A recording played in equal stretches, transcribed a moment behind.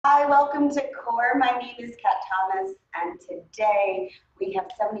Hi, welcome to C.O.R.E. My name is Kat Thomas, and today we have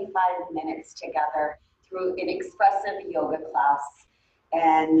 75 minutes together through an expressive yoga class.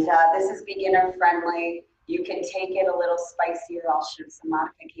 And this is beginner friendly. You can take it a little spicier. I'll show some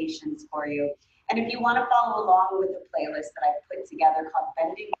modifications for you. And if you want to follow along with the playlist that I've put together called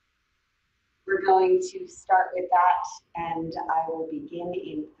Bending, we're going to start with that, and I will begin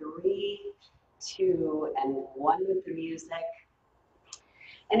in 3, 2, and 1 with the music.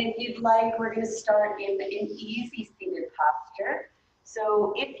 And if you'd like, we're going to start in an easy seated posture.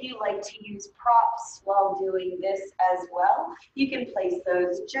 So if you like to use props while doing this as well, you can place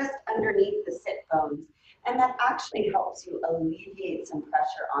those just underneath the sit bones. And that actually helps you alleviate some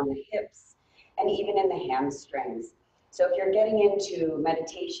pressure on the hips and even in the hamstrings. So if you're getting into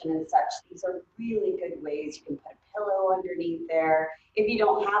meditation and such, these are really good ways. You can put a pillow underneath there. If you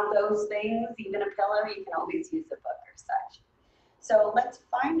don't have those things, even a pillow, you can always use a book or such. So let's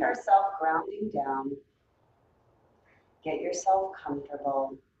find ourselves grounding down. Get yourself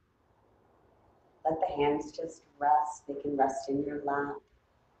comfortable. Let the hands just rest. They can rest in your lap.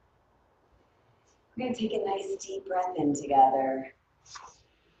 We're going to take a nice deep breath in together.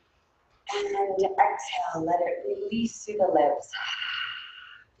 And exhale, let it release through the lips.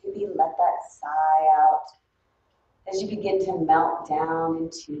 Maybe let that sigh out as you begin to melt down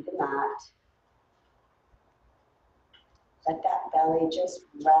into the mat. Let that belly just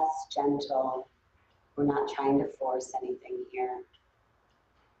rest gentle. We're not trying to force anything here.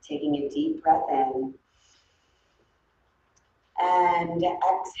 Taking a deep breath in. And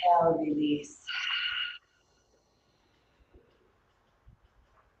exhale, release.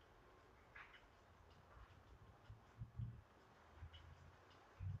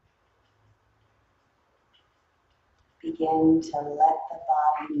 Begin to let the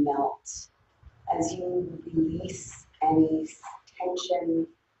body melt as you release any tension,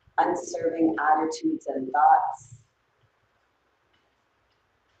 unserving attitudes and thoughts.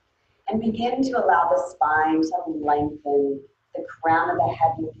 And begin to allow the spine to lengthen, the crown of the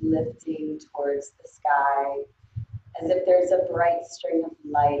head lifting towards the sky, as if there's a bright string of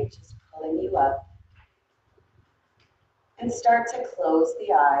light just pulling you up. And start to close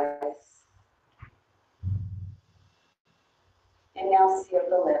the eyes. And now seal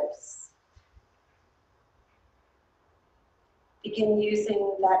the lips. Begin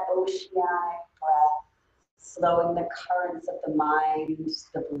using that oceanic breath, slowing the currents of the mind,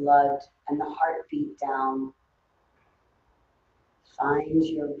 the blood, and the heartbeat down. Find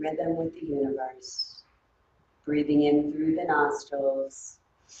your rhythm with the universe. Breathing in through the nostrils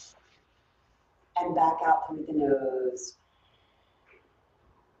and back out through the nose.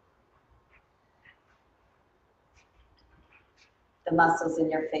 The muscles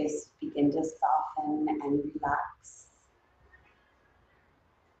in your face begin to soften and relax.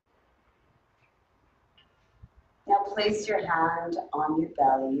 Now place your hand on your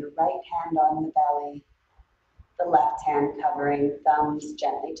belly, your right hand on the belly, the left hand covering, thumbs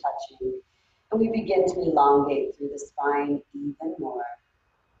gently touching. And we begin to elongate through the spine even more.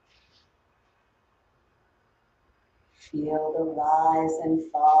 Feel the rise and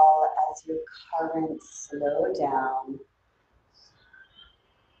fall as your currents slow down.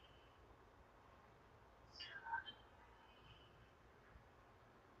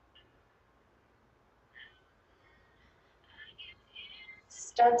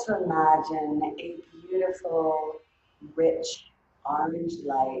 Start to imagine a beautiful, rich orange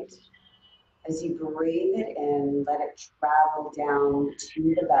light. As you breathe it in, let it travel down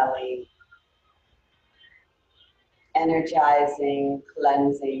to the belly, energizing,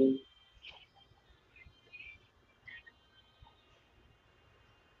 cleansing.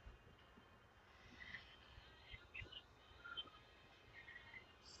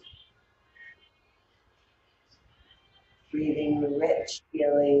 Breathing rich,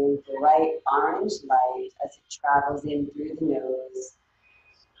 feeling bright orange light as it travels in through the nose,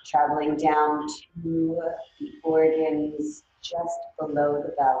 traveling down to the organs just below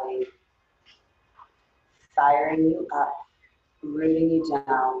the belly, firing you up, rooting you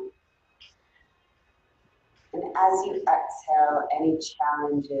down. And as you exhale, any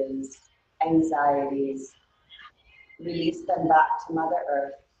challenges, anxieties, release them back to Mother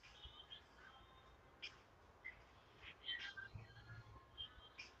Earth.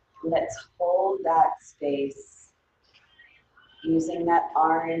 Let's hold that space using that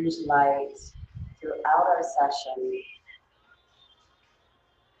orange light throughout our session,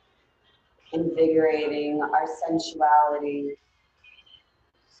 invigorating our sensuality,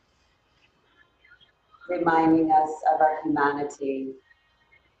 reminding us of our humanity,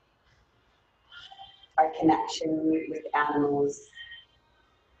 our connection with animals,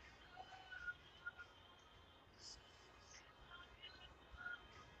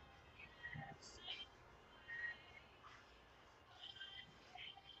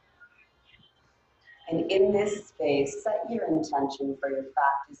 And in this space, set your intention for your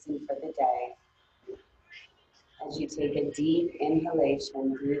practice and for the day. As you take a deep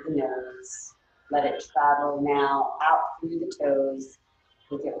inhalation through the nose, let it travel now out through the toes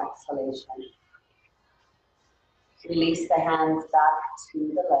with your exhalation. Release the hands back to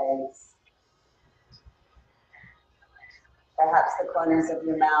the legs. Perhaps the corners of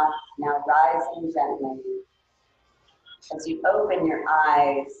your mouth now rising gently. As you open your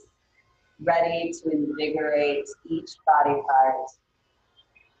eyes, ready to invigorate each body part.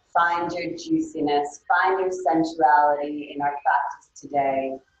 Find your juiciness, find your sensuality in our practice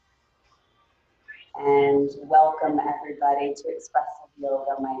today. And welcome everybody to Expressive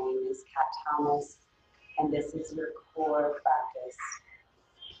Yoga. My name is Kat Thomas, and this is your core practice.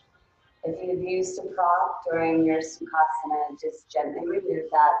 If you've used a prop during your Sukhasana, just gently remove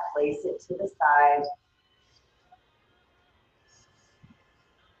that, place it to the side.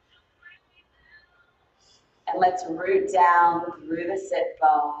 And let's root down through the sit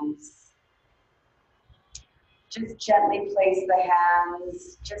bones. Just gently place the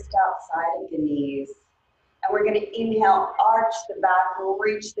hands just outside of the knees. And we're going to inhale, arch the back,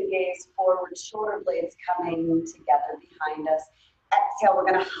 reach the gaze forward, shoulder blades coming together behind us. Exhale, we're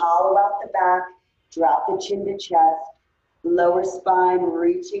going to hollow out the back, drop the chin to chest, lower spine,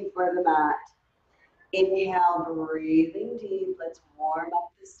 reaching for the mat. Inhale, breathing deep. Let's warm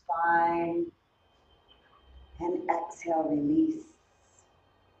up the spine. And exhale, release.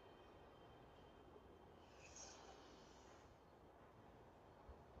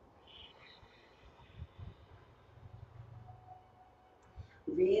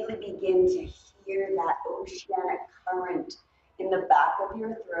 Really begin to hear that oceanic current in the back of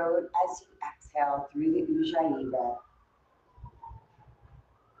your throat as you exhale through the Ujjayi.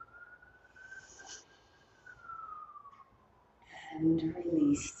 And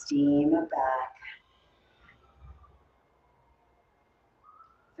release, steam it back.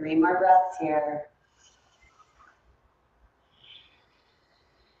 3 more breaths here.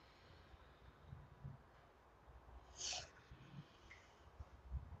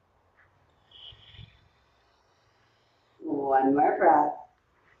 One more breath.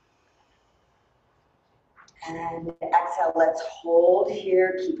 And exhale, let's hold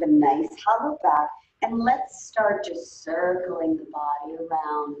here, keep a nice hollow back, and let's start just circling the body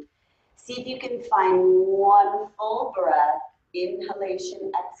around. See if you can find one full breath, inhalation,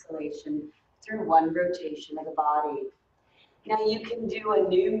 exhalation, through one rotation of the body. Now you can do a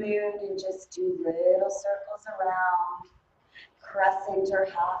new moon and just do little circles around, crescent or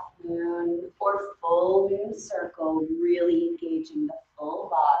half moon, or full moon circle, really engaging the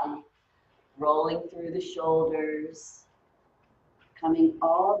full body. Rolling through the shoulders, coming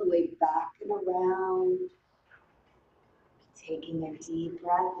all the way back and around, taking a deep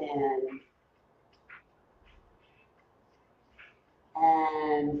breath in,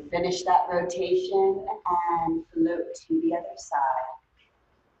 and finish that rotation and float to the other side.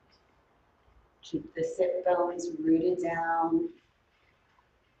 Keep the sit bones rooted down.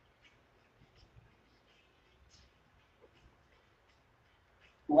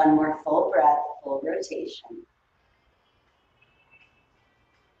 One more full breath, full rotation.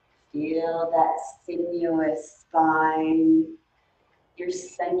 Feel that sinuous spine, your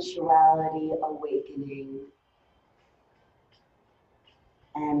sensuality awakening.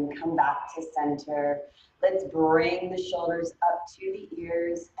 And come back to center. Let's bring the shoulders up to the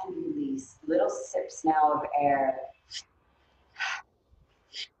ears and release. Little sips now of air.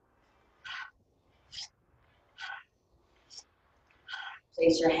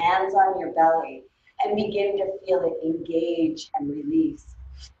 Place your hands on your belly and begin to feel it engage and release.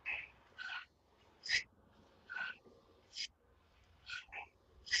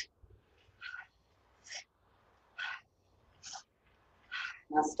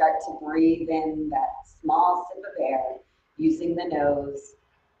 Now start to breathe in that small sip of air using the nose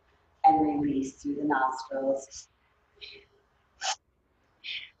and release through the nostrils.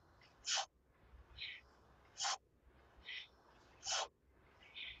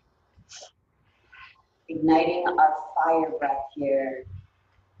 Igniting our fire breath here.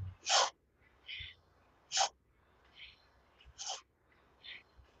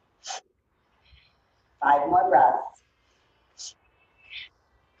 5 more breaths.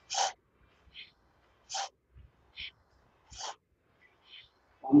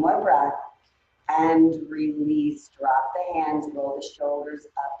 One more breath. And release. Drop the hands, roll the shoulders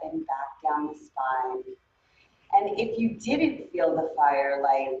up and back down the spine. And if you didn't feel the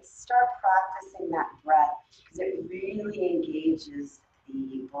firelight, start practicing that breath because it really engages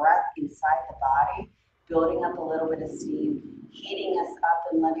the breath inside the body, building up a little bit of steam, heating us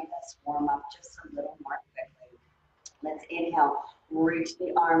up and letting us warm up just a little more quickly. Let's inhale, reach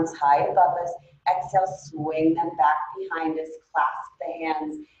the arms high above us. Exhale, swing them back behind us, clasp the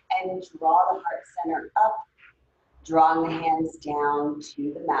hands, and draw the heart center up, drawing the hands down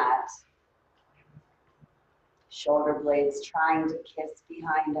to the mat. Shoulder blades trying to kiss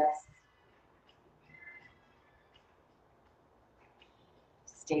behind us.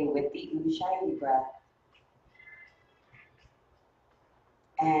 Stay with the Ujjayi breath.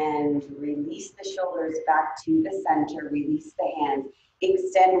 And release the shoulders back to the center. Release the hands.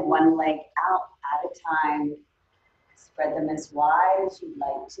 Extend one leg out at a time. Spread them as wide as you'd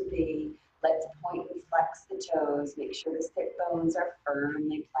like to be. Let's point and flex the toes. Make sure the sit bones are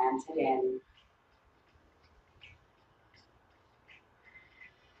firmly planted in.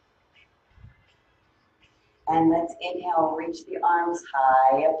 And let's inhale, reach the arms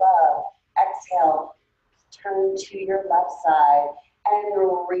high above. Exhale, turn to your left side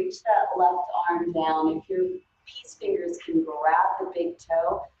and reach that left arm down. If your peace fingers can grab the big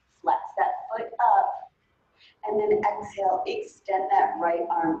toe, flex that foot up. And then exhale, extend that right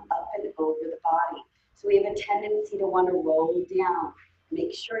arm up and over the body. So we have a tendency to want to roll down.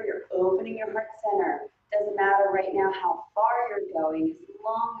 Make sure you're opening your heart center. Doesn't matter right now how far you're going, as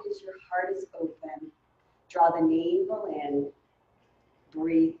long as your heart is open. Draw the navel in.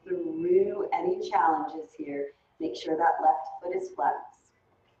 Breathe through any challenges here. Make sure that left foot is flexed.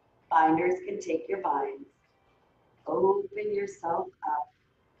 Binders can take your binds. Open yourself up.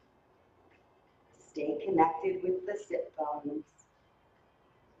 Stay connected with the sit bones.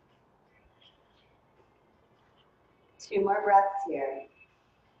 2 more breaths here.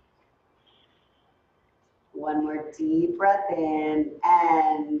 One more deep breath in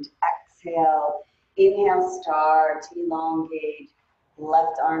and exhale. Inhale, start to elongate.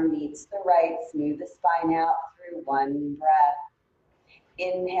 Left arm meets the right. Smooth the spine out through one breath.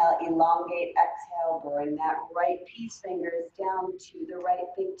 Inhale, elongate, exhale, bring that right peace fingers down to the right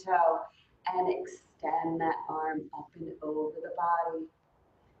big toe and extend that arm up and over the body.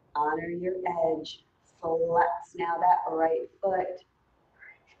 Honor your edge. Flex now that right foot.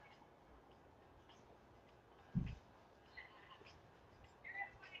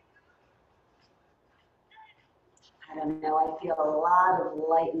 I don't know, I feel a lot of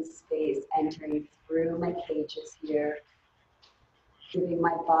light and space entering through my cages here, giving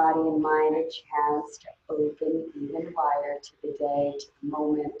my body and mind a chance to open even wider to the day, to the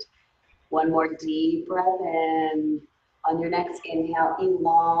moment. One more deep breath in. On your next inhale,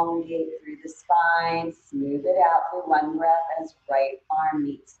 elongate through the spine, smooth it out through one breath as right arm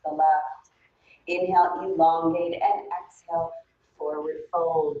meets the left. Inhale, elongate, and exhale, forward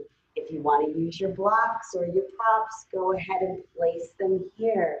fold. If you want to use your blocks or your props, go ahead and place them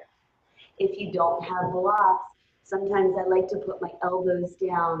here. If you don't have blocks, sometimes I like to put my elbows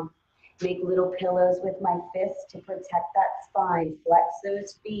down, make little pillows with my fists to protect that spine, flex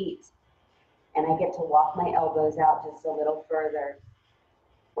those feet, and I get to walk my elbows out just a little further.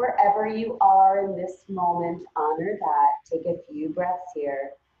 Wherever you are in this moment, honor that. Take a few breaths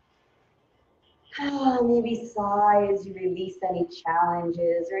here. Maybe sigh as you release any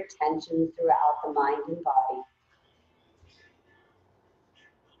challenges or tensions throughout the mind and body.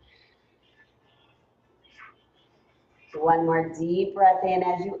 One more deep breath in.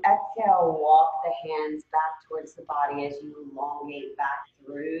 As you exhale, walk the hands back towards the body as you elongate back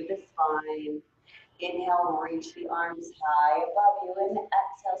through the spine. Inhale, reach the arms high above you, and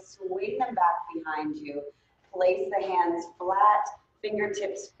exhale, swing them back behind you. Place the hands flat,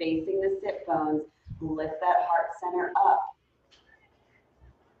 fingertips facing the sit bones. Lift that heart center up.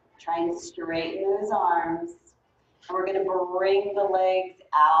 Try and straighten those arms. And we're going to bring the legs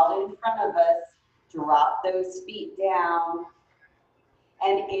out in front of us. Drop those feet down.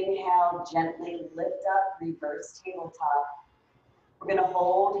 And inhale, gently lift up, reverse tabletop. We're going to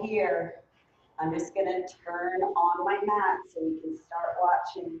hold here. I'm just going to turn on my mat so we can start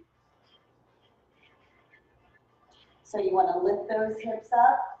watching. So you want to lift those hips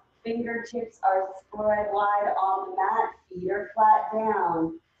up. Fingertips are spread wide on the mat. Feet are flat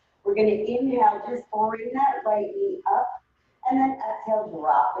down. We're going to inhale, just bring that right knee up. And then exhale,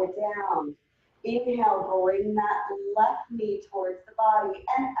 drop it down. Inhale, bring that left knee towards the body.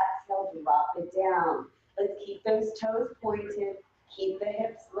 And exhale, drop it down. Let's keep those toes pointed. Keep the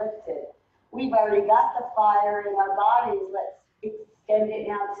hips lifted. We've already got the fire in our bodies. Let's extend it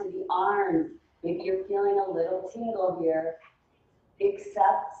now to the arms. Maybe you're feeling a little tingle here.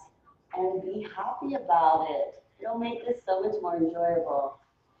 Accept and be happy about it. It'll make this so much more enjoyable.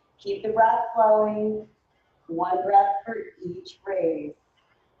 Keep the breath flowing. One breath for each raise.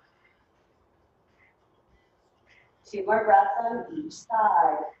 2 more breaths on each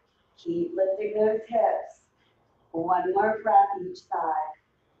side. Keep lifting those hips. 1 more breath each side.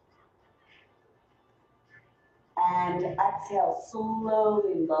 And exhale,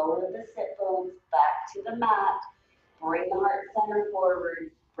 slowly lower the sit bones back to the mat. Bring the heart center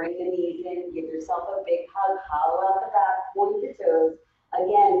forward. Bring the knees in. Give yourself a big hug. Hollow out the back. Point the toes.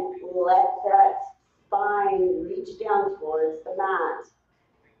 Again, let that spine reach down towards the mat.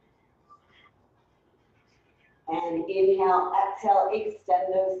 And inhale, exhale,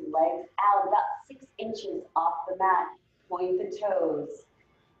 extend those legs out about 6 inches off the mat. Point the toes.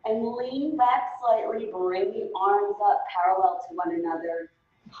 And lean back slightly. Bring the arms up parallel to one another.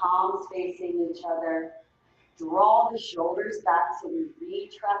 Palms facing each other. Draw the shoulders back so we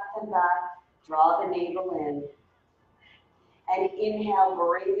retract them back. Draw the navel in. And inhale,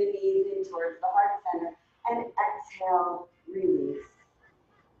 bring the knees in towards the heart center. And exhale, release.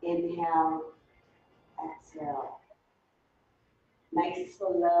 Inhale, exhale. Nice,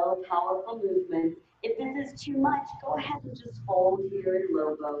 slow, powerful movement. If this is too much, go ahead and just fold here in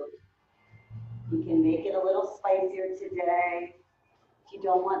low boat. You can make it a little spicier today. If you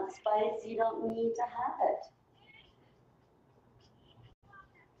don't want spice, you don't need to have it.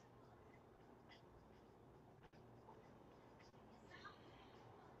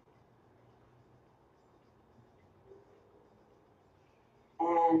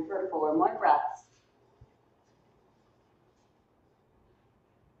 And for 4 more breaths.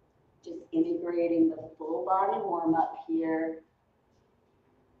 Just integrating the full body warm up here.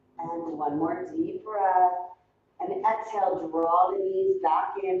 And 1 more deep breath. And exhale, draw the knees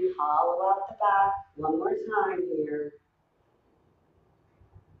back in, hollow out the back. 1 more time here.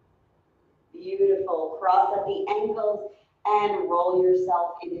 Beautiful. Cross up the ankles and roll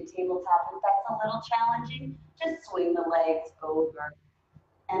yourself into tabletop. If that's a little challenging, just swing the legs over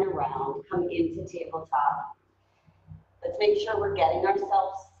and around. Come into tabletop. Let's make sure we're getting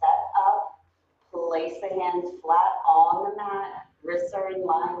ourselves set up. Place the hands flat on the mat. Wrists are in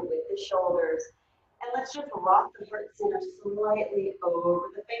line with the shoulders. And let's just rock the heart center slightly over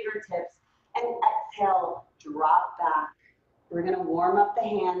the fingertips. And exhale, drop back. We're going to warm up the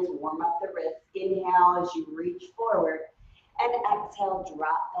hands, warm up the wrists. Inhale as you reach forward. And exhale,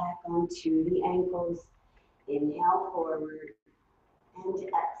 drop back onto the ankles. Inhale forward. And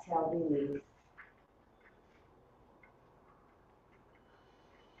exhale, release.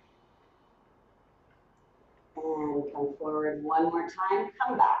 And come forward 1 more time.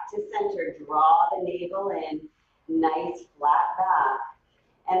 Come back to center. Draw the navel in. Nice flat back.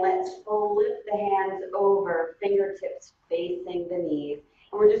 And let's flip the hands over, fingertips facing the knees.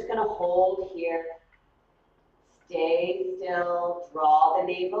 And we're just going to hold here. Stay still. Draw the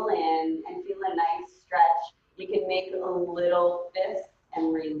navel in and feel a nice stretch. You can make a little fist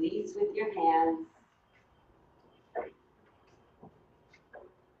and release with your hands.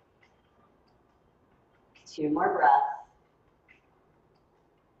 Two more breaths.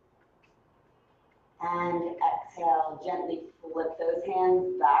 And exhale, gently flip those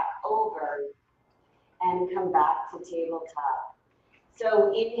hands back over and come back to tabletop.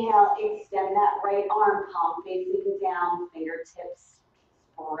 So inhale, extend that right arm, palm facing down, fingertips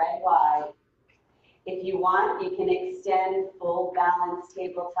spread wide. If you want, you can extend full balance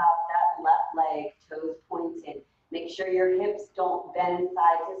tabletop, that left leg, toes pointed. Make sure your hips don't bend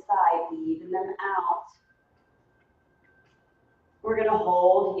side to side, even them out. We're going to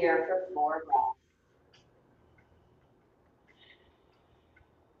hold here for 4 breaths.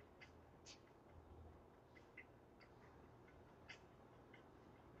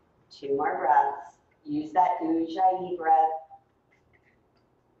 Two more breaths. Use that Ujjayi breath.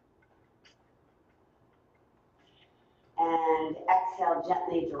 And exhale,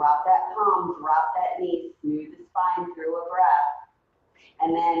 gently drop that palm, drop that knee, smooth the spine through a breath.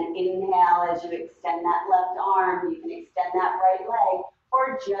 And then inhale as you extend that left arm. You can extend that right leg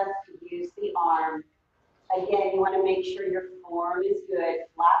or just use the arm. Again, you want to make sure your form is good.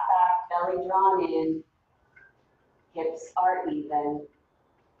 Flat back, belly drawn in. Hips are even.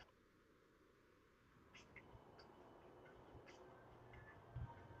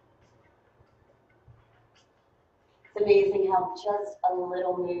 It's amazing how just a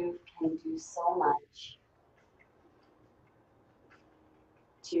little move can do so much.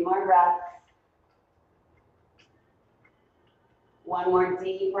 2 more breaths. 1 more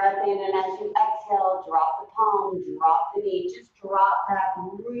deep breath in, and as you exhale, drop the palm, drop the knee. Just drop back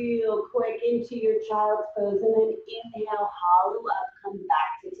real quick into your child's pose, and then inhale, hollow up, come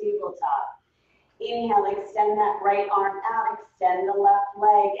back to tabletop. Inhale, extend that right arm out, extend the left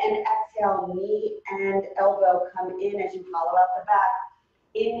leg, and exhale, knee and elbow come in as you hollow out the back.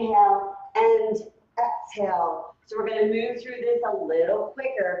 Inhale and exhale. So we're going to move through this a little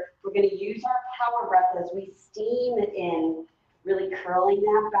quicker. We're going to use our power breath as we steam it in, really curling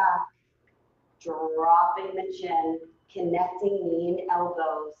that back, dropping the chin, connecting knee and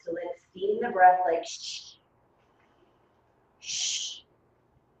elbow. So let's steam the breath like shh, shh,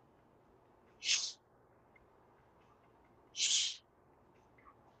 shh, shh, shh,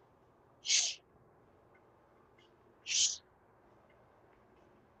 shh, shh,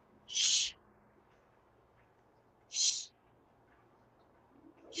 shh,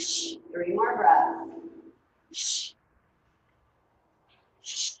 shh. 3 more breaths. Shh,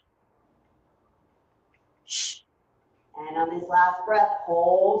 shh, shh. And on this last breath,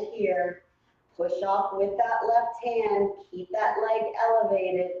 hold here. Push off with that left hand. Keep that leg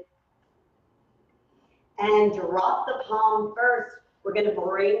elevated. And drop the palm first. We're going to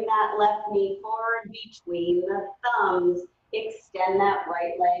bring that left knee forward between the thumbs. Extend that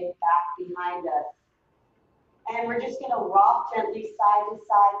right leg back behind us. And we're just going to rock gently side to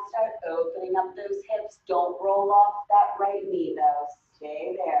side. Start opening up those hips. Don't roll off that right knee though.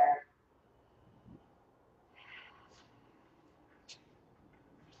 Stay there.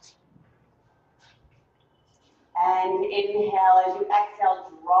 And inhale, as you exhale,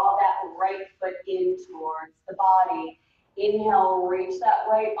 draw that right foot in towards the body. Inhale, reach that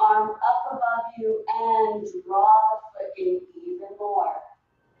right arm up above you and draw the foot in even more.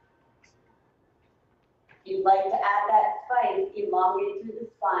 If you'd like to add that spice, elongate through the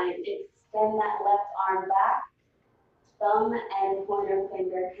spine, extend that left arm back, thumb and pointer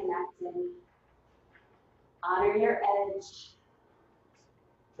finger connecting. Honor your edge.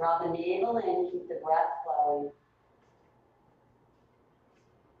 Draw the navel in, keep the breath flowing.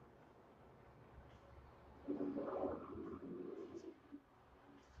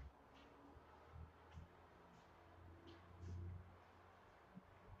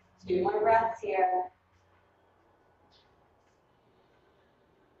 Two more breaths here.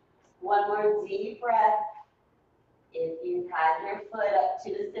 One more deep breath. If you've had your foot up to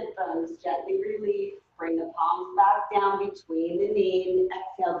the sit bones, gently release. Bring the palms back down between the knees.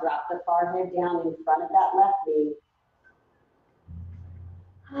 Exhale, drop the forehead down in front of that left knee.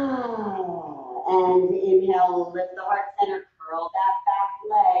 And inhale, lift the heart center, curl that back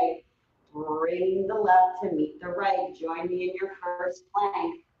leg. Bring the left to meet the right. Join me in your first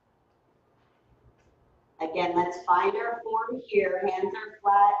plank. Again, let's find our form here. Hands are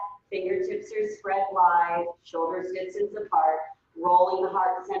flat, fingertips are spread wide, shoulders distance apart, rolling the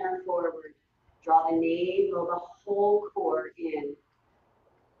heart center forward. Draw the navel, the whole core in.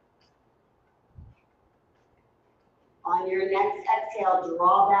 On your next exhale,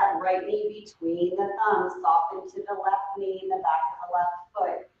 draw that right knee between the thumbs, soften to the left knee, the back of the left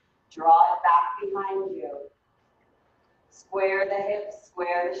foot. Draw it back behind you. Square the hips,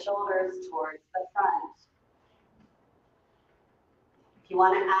 square the shoulders towards the front. If you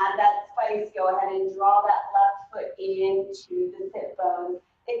want to add that spice, go ahead and draw that left foot into the sit bones.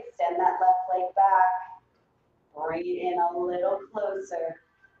 Extend that left leg back. Bring it in a little closer.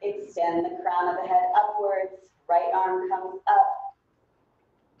 Extend the crown of the head upwards. Right arm comes up.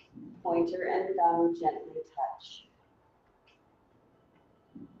 Pointer and thumb gently touch.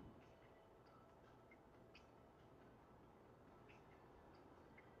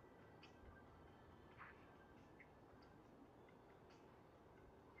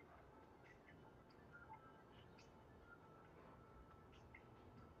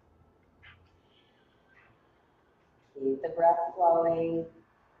 Keep the breath flowing.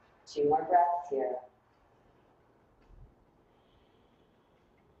 2 more breaths here.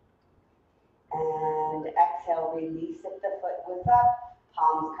 And exhale, release if the foot was up.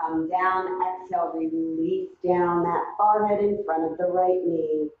 Palms come down. Exhale, release down that forehead in front of the right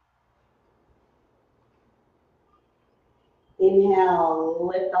knee. Inhale,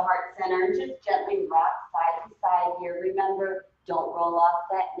 lift the heart center and just gently rock side to side here. Remember, don't roll off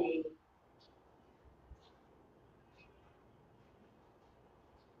that knee.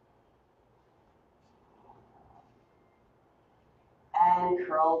 And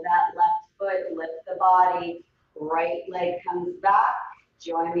curl that left foot, lift the body. Right leg comes back.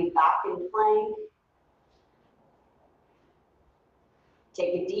 Join me back in plank.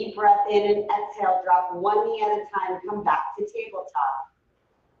 Take a deep breath in and exhale. Drop one knee at a time. Come back to tabletop.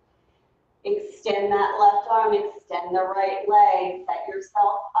 Extend that left arm. Extend the right leg. Set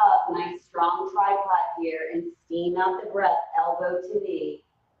yourself up. Nice strong tripod here. And steam out the breath. Elbow to knee.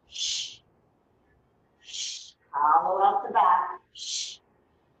 Shh. Shh. Hollow out the back. Shh.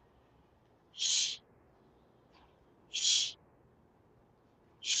 Shh. Shh.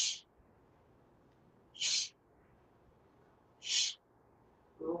 Shh. Shh.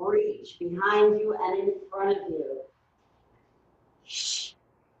 Breathe. reach behind you and in front of you.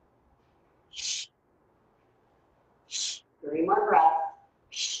 3 more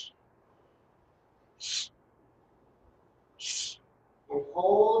breaths. And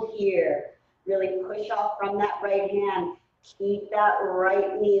hold here. Really push off from that right hand. Keep that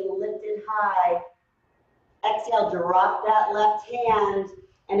right knee lifted high. Exhale, drop that left hand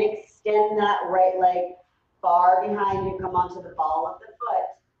and extend that right leg far behind you. Come onto the ball of the foot.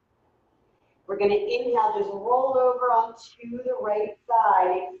 We're going to inhale, just roll over onto the right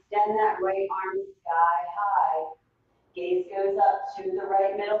side. Extend that right arm sky high. Gaze goes up to the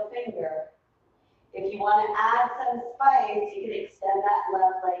right middle finger. If you want to add some spice, you can extend that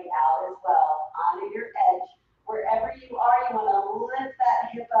left leg out as well. Honor your edge. Wherever you are, you want to lift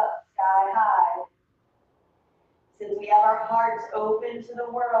that hip up sky high. Since we have our hearts open to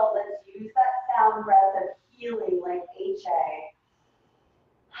the world, let's use that sound breath of healing like HA.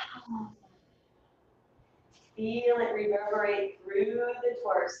 Feel it reverberate through the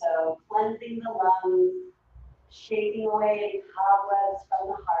torso, cleansing the lungs, shaking away cobwebs from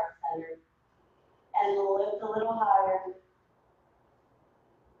the heart center. And lift a little higher.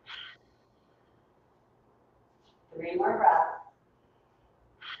 3 more breaths.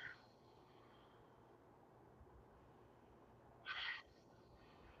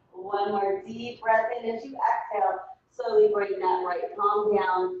 One more deep breath in as you exhale. Slowly bring that right palm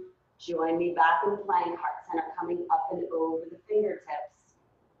down. Join me back in plank, heart center coming up and over the fingertips.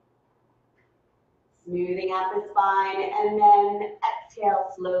 Smoothing out the spine, and then exhale,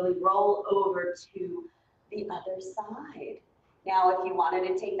 slowly roll over to the other side. Now, if you wanted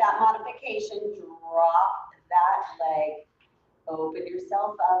to take that modification, drop that leg. Open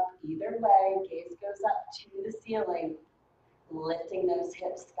yourself up either way. Gaze goes up to the ceiling, lifting those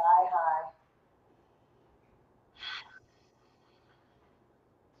hips sky high.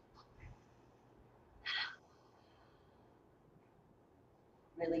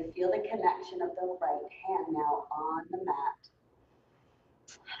 Really feel the connection of the right hand now on the mat.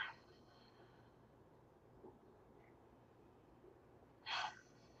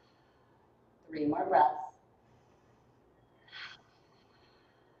 3 more breaths.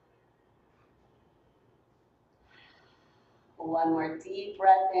 One more deep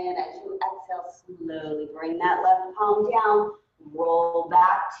breath in. As you exhale, slowly bring that left palm down. Roll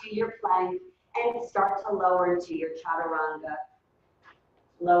back to your plank and start to lower into your chaturanga.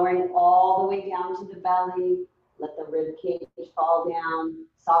 Lowering all the way down to the belly. Let the rib cage fall down.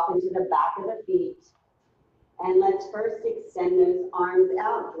 Soften to the back of the feet. And let's first extend those arms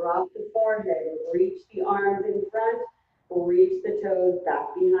out. Drop the forehead. Reach the arms in front. Reach the toes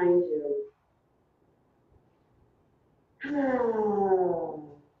back behind you.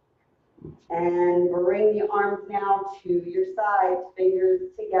 And bring the arms now to your sides, fingers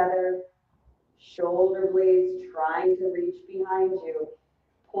together, shoulder blades trying to reach behind you.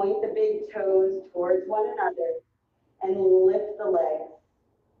 Point the big toes towards one another and lift the legs.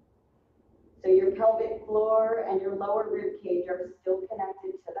 So your pelvic floor and your lower rib cage are still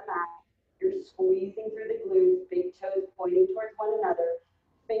connected to the mat. You're squeezing through the glutes, big toes pointing towards one another,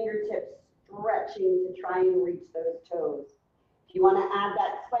 fingertips stretching to try and reach those toes. If you want to add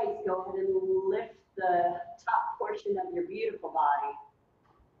that spice, go ahead and lift the top portion of your beautiful body.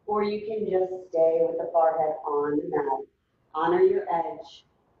 Or you can just stay with the forehead on the mat. Honor your edge.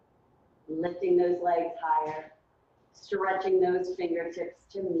 Lifting those legs higher. Stretching those fingertips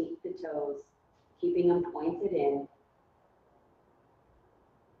to meet the toes. Keeping them pointed in.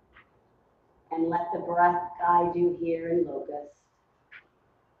 And let the breath guide you here in locust.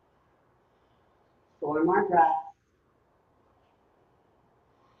 4 more breaths.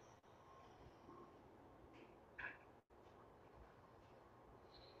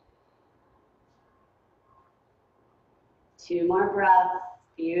 Two more breaths.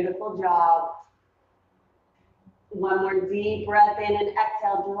 Beautiful job. One more deep breath in and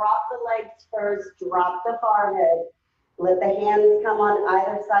exhale. Drop the legs first. Drop the forehead. Let the hands come on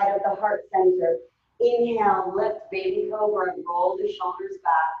either side of the heart center. Inhale, lift baby cobra and roll the shoulders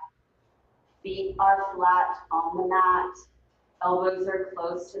back. Feet are flat on the mat. Elbows are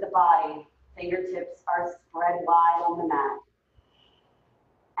close to the body. Fingertips are spread wide on the mat.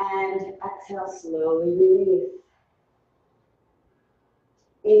 And exhale, slowly release.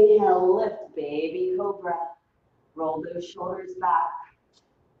 Inhale, lift baby cobra. Roll those shoulders back.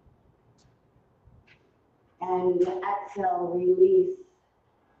 And exhale, release.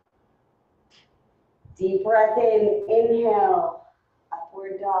 Deep breath in, inhale,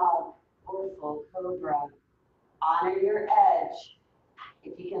 upward dog or full cobra. Honor your edge.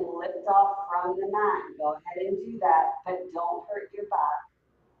 If you can lift off from the mat, go ahead and do that, but don't hurt your back.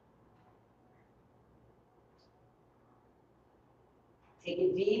 Take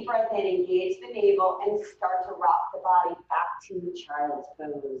a deep breath in, engage the navel, and start to rock the body back to child's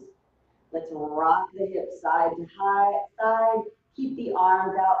pose. Let's rock the hips side to side. Keep the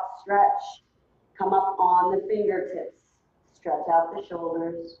arms out, stretch. Come up on the fingertips. Stretch out the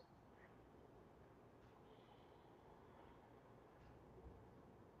shoulders.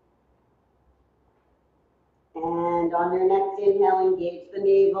 And on your next inhale, engage the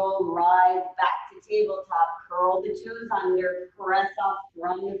navel, rise back to tabletop, curl the toes under, press off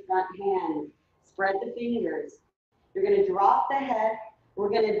from the front hand, spread the fingers. You're going to drop the head. We're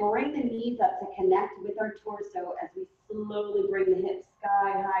going to bring the knees up to connect with our torso as we slowly bring the hips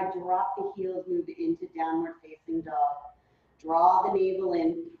sky high, drop the heels, move into downward facing dog. Draw the navel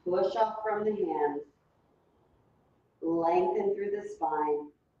in, push off from the hands, lengthen through the spine.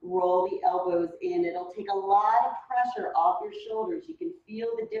 Roll the elbows in. It'll take a lot of pressure off your shoulders. You can feel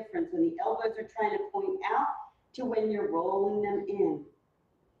the difference when the elbows are trying to point out to when you're rolling them in.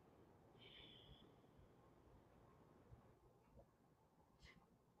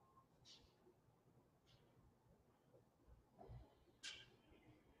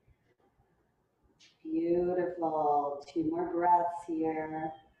 Beautiful. 2 more breaths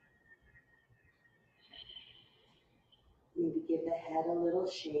here. Maybe give the head a little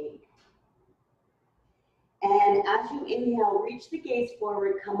shake. And as you inhale, reach the gaze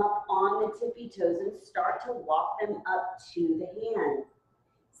forward, come up on the tippy toes and start to walk them up to the hand.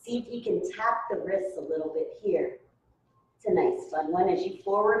 See if you can tap the wrists a little bit here. It's a nice fun one. As you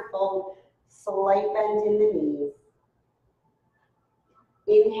forward fold, slight bend in the knees.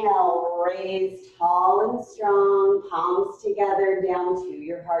 Inhale, raise tall and strong, palms together down to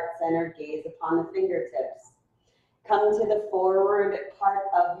your heart center, gaze upon the fingertips. Come to the forward part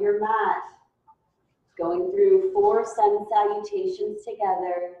of your mat. Going through 4 sun salutations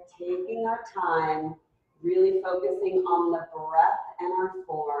together, taking our time, really focusing on the breath and our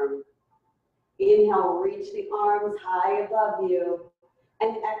form. Inhale, reach the arms high above you,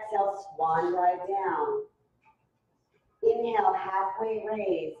 and exhale, swan dive down. Inhale, halfway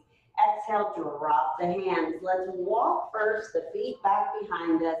raise. Exhale, drop the hands. Let's walk first, the feet back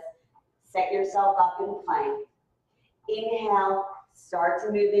behind us. Set yourself up in plank. Inhale, start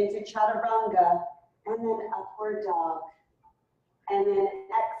to move into chaturanga, and then upward dog. And then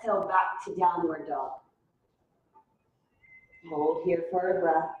exhale back to downward dog. Hold here for a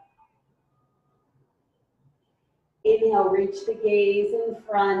breath. Inhale, reach the gaze in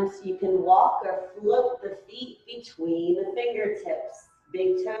front. You can walk or float the feet between the fingertips.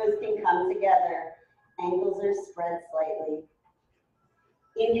 Big toes can come together. Ankles are spread slightly.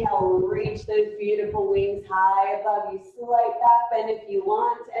 Inhale, reach those beautiful wings high above you. Slight back bend if you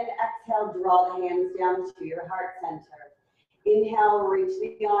want. And exhale, draw the hands down to your heart center. Inhale, reach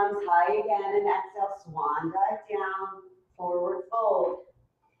the arms high again. And exhale, swan dive down, forward fold.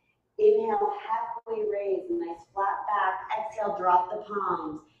 Inhale, halfway raise, nice flat back. Exhale, drop the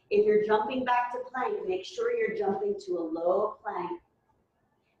palms. If you're jumping back to plank, make sure you're jumping to a low plank.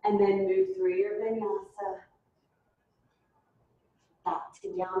 And then move through your vinyasa. Back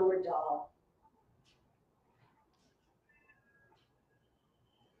to downward dog.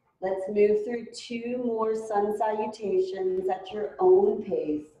 Let's move through 2 more sun salutations at your own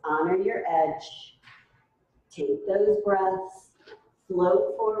pace. Honor your edge. Take those breaths.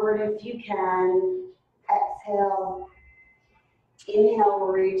 Float forward if you can. Exhale. Inhale,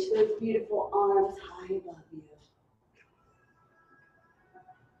 reach those beautiful arms high above you.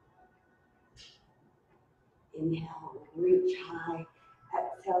 Inhale, reach high.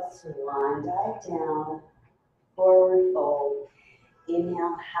 Exhale, swan dive down. Forward fold.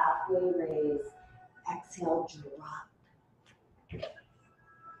 Inhale, halfway raise. Exhale, drop.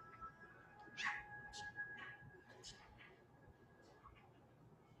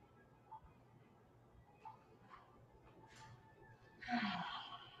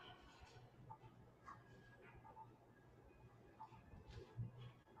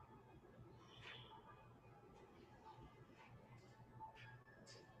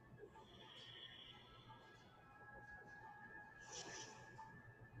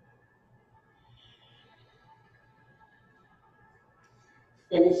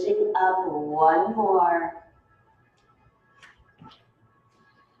 Finishing up 1 more.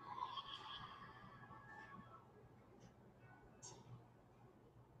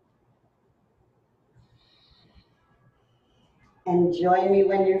 And join me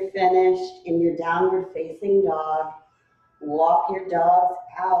when you're finished in your downward facing dog. Walk your dogs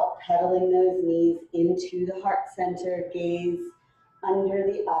out, pedaling those knees into the heart center, gaze under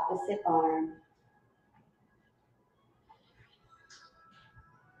the opposite arm.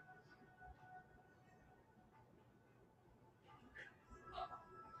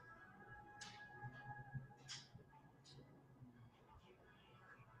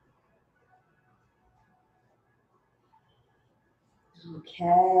 Okay,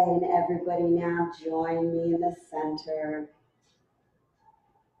 and everybody now join me in the center.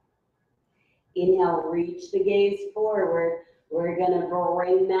 Inhale, reach the gaze forward. We're gonna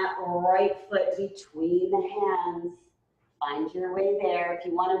bring that right foot between the hands. Find your way there. If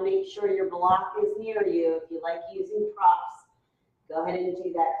you wanna make sure your block is near you, if you like using props, go ahead and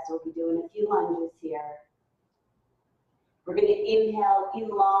do that because we'll be doing a few lunges here. We're gonna inhale,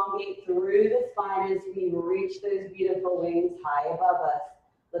 elongate through the spine as we reach those beautiful wings high above us.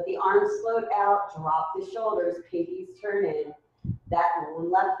 Let the arms float out, drop the shoulders, pinkies turn in. That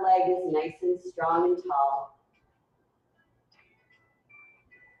left leg is nice and strong and tall.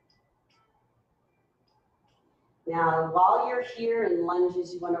 Now, while you're here in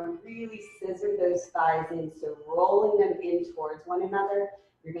lunges, you want to really scissor those thighs in, so rolling them in towards one another.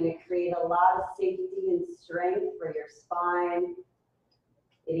 You're going to create a lot of safety and strength for your spine.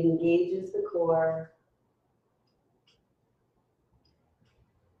 It engages the core.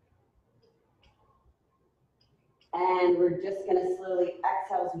 And we're just going to slowly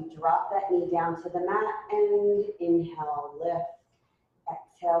exhale as we drop that knee down to the mat and inhale, lift.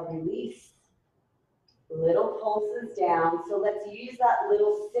 Exhale, release. Little pulses down. So let's use that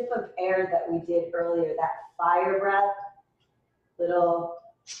little sip of air that we did earlier, that fire breath. Little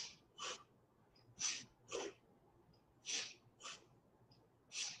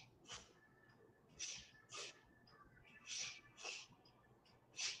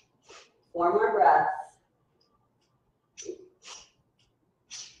four more breaths.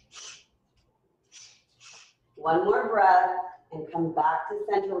 One more breath and come back to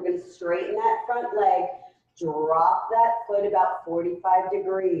center. We're going to straighten that front leg. Drop that foot about 45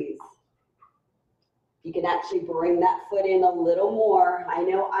 degrees. You can actually bring that foot in a little more. I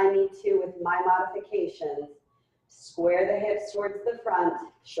know I need to with my modifications. Square the hips towards the front,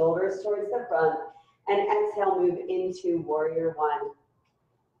 shoulders towards the front, and exhale, move into warrior one.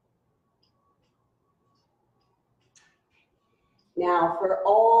 Now, for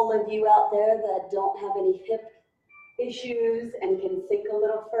all of you out there that don't have any hip issues and can sink a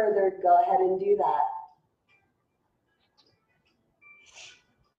little further, go ahead and do that.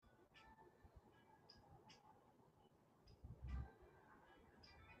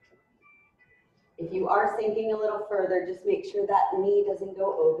 If you are sinking a little further, just make sure that knee doesn't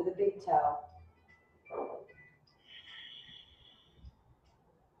go over the big toe.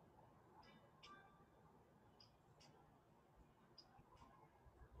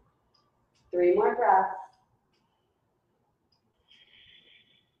 Three more breaths.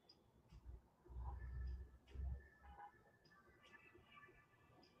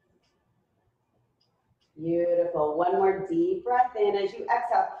 Beautiful. One more deep breath in. As you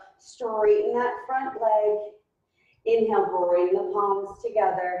exhale, straighten that front leg. Inhale, bring the palms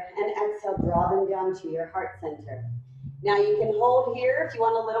together, and exhale, draw them down to your heart center. Now you can hold here if you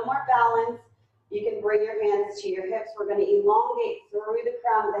want a little more balance. You can bring your hands to your hips. We're going to elongate through the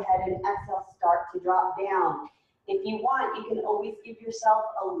crown of the head and exhale, start to drop down. If you want, you can always give yourself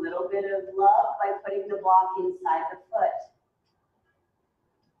a little bit of love by putting the block inside the foot.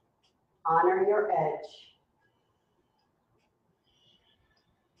 Honor your edge.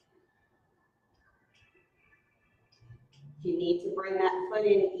 If you need to bring that foot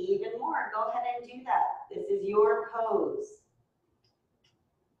in even more, go ahead and do that. This is your pose.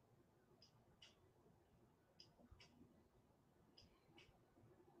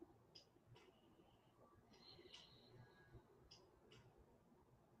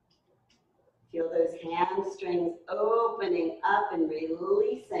 Feel those hamstrings opening up and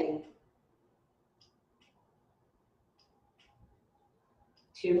releasing.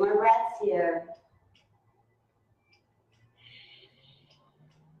 Two more breaths here.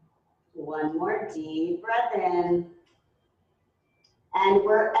 One more deep breath in. And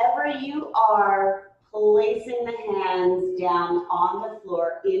wherever you are, placing the hands down on the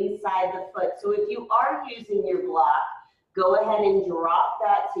floor inside the foot. So if you are using your block, go ahead and drop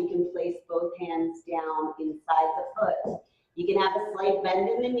that so you can place both hands down inside the foot. You can have a slight bend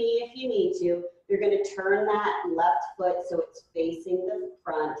in the knee if you need to. You're going to turn that left foot so it's facing the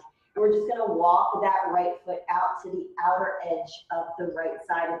front. And we're just going to walk that right foot out to the outer edge of the right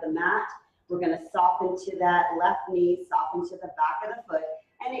side of the mat. We're going to soften to that left knee, soften to the back of the foot,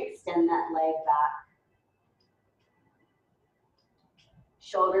 and extend that leg back.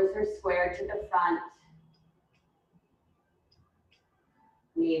 Shoulders are squared to the front.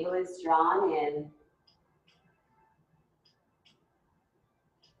 Navel is drawn in.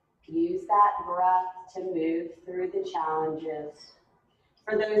 Use that breath to move through the challenges.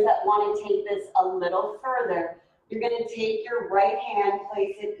 For those that want to take this a little further, you're going to take your right hand,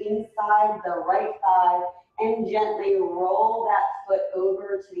 place it inside the right thigh, And gently roll that foot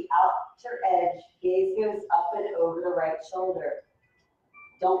over to the outer edge. Gaze goes up and over the right shoulder.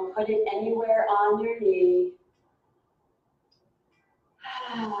 Don't put it anywhere on your knee.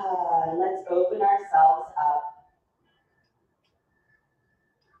 Let's open ourselves up.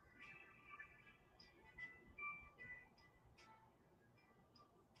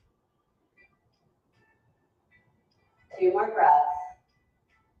 Two more breaths.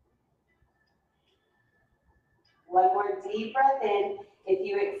 One more deep breath in. If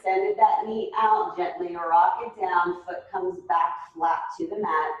you extended that knee out, gently rock it down. Foot comes back flat to the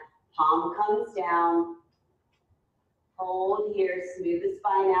mat. Palm comes down. Hold here. Smooth the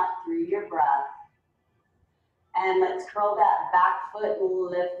spine out through your breath. And let's curl that back foot and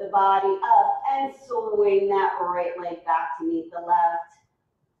lift the body up and swing that right leg back to meet the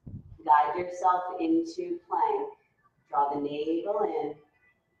left. Guide yourself into plank. Draw the navel in.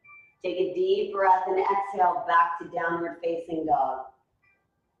 Take a deep breath and exhale back to downward facing dog.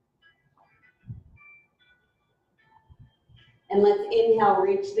 And let's inhale,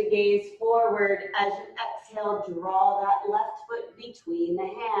 reach the gaze forward. As you exhale, draw that left foot between the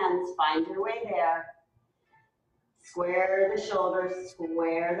hands. Find your way there. Square the shoulders,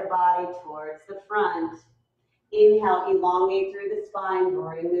 square the body towards the front. Inhale, elongate through the spine.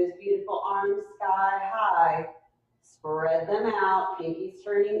 Bring those beautiful arms sky high. Spread them out, pinkies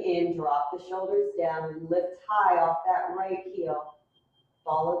turning in, drop the shoulders down, lift high off that right heel.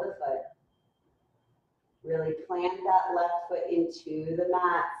 Follow the foot. Really plant that left foot into the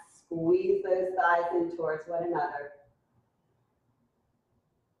mat. Squeeze those thighs in towards one another.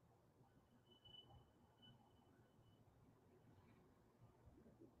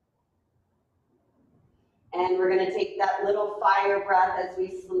 And we're going to take that little fire breath as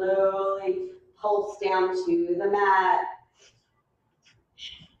we slowly pulse down to the mat.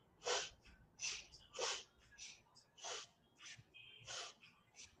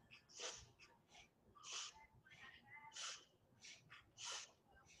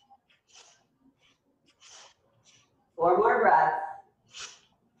 Four more breaths.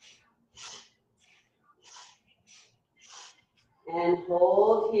 And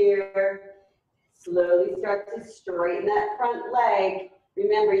hold here. Slowly start to straighten that front leg.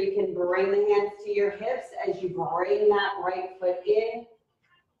 Remember, you can bring the hands to your hips as you bring that right foot in.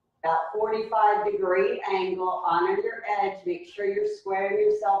 About 45-degree angle, honor your edge. Make sure you're squaring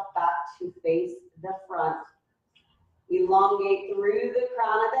yourself back to face the front. Elongate through the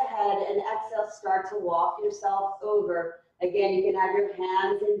crown of the head and exhale, start to walk yourself over. Again, you can have your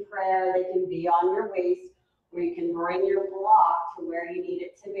hands in prayer. They can be on your waist, or you can bring your block to where you need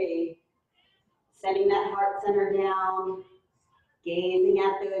it to be. Sending that heart center down, gazing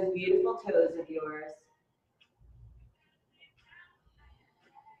at those beautiful toes of yours.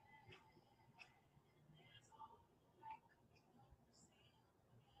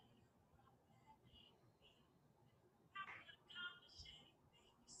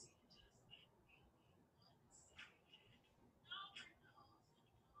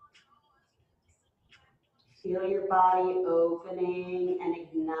 Feel your body opening and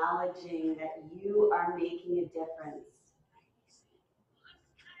acknowledging that you are making a difference.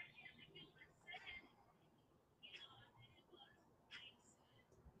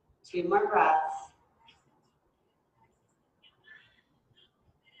 Two more breaths.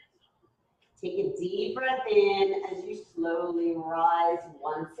 Take a deep breath in as you slowly rise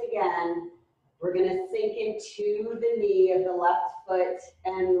once again. We're going to sink into the knee of the left foot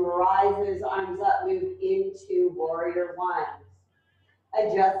and rise those arms up, move into warrior one.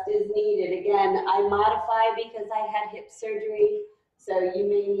 Adjust as needed. Again, I modify because I had hip surgery, so you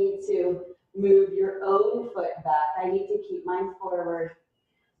may need to move your own foot back. I need to keep mine forward.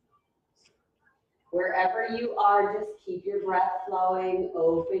 Wherever you are, just keep your breath flowing,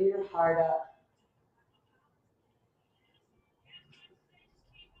 open your heart up.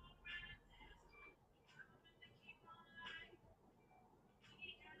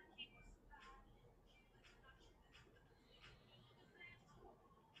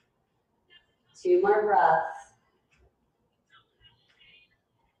 Two more breaths.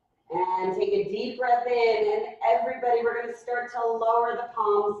 And take a deep breath in, and everybody, we're going to start to lower the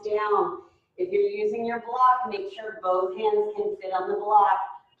palms down. If you're using your block, make sure both hands can fit on the block,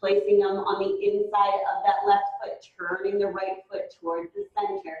 placing them on the inside of that left foot, turning the right foot towards the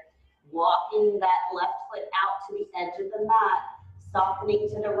center, walking that left foot out to the edge of the mat, softening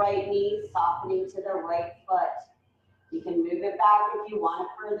to the right knee, softening to the right foot. You can move it back if you want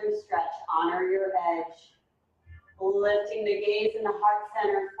a further stretch. Honor your edge. Lifting the gaze and the heart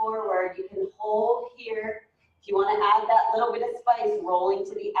center forward. You can hold here. If you want to add that little bit of spice, rolling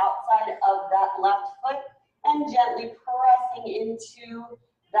to the outside of that left foot and gently pressing into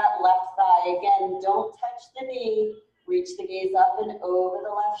that left thigh. Again, don't touch the knee. Reach the gaze up and over the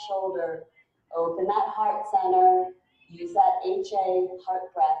left shoulder. Open that heart center. Use that HA,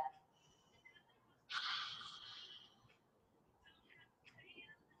 heart breath.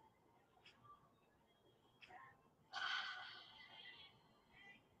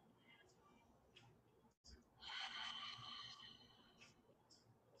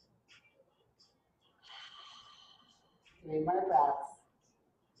 Three more breaths.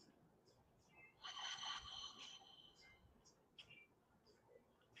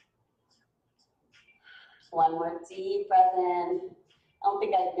 One more deep breath in. I don't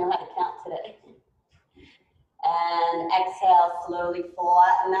think I know how to count today. And exhale, slowly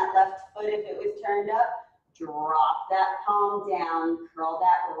flatten that left foot if it was turned up. Drop that palm down, curl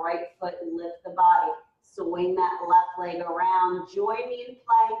that right foot and lift the body. Swing that left leg around, join me in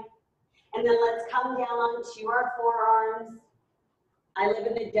plank. And then let's come down onto our forearms. I live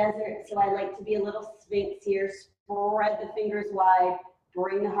in the desert, so I like to be a little sphinx here. Spread the fingers wide,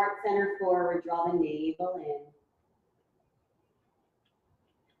 bring the heart center forward, draw the navel in.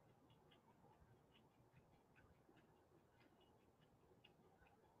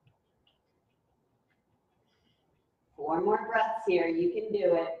 Four more breaths here, you can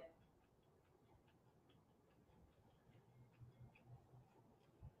do it.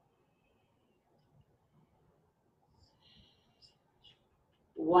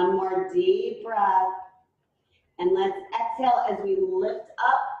 One more deep breath. And let's exhale as we lift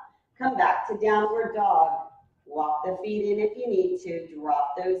up, come back to downward dog. Walk the feet in if you need to.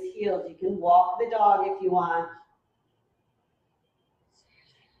 Drop those heels. You can walk the dog if you want.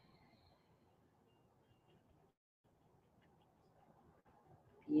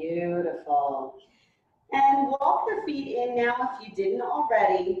 Beautiful. And walk the feet in now if you didn't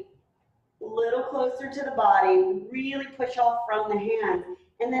already. A little closer to the body. Really push off from the hands.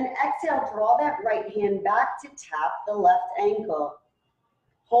 And then exhale, draw that right hand back to tap the left ankle.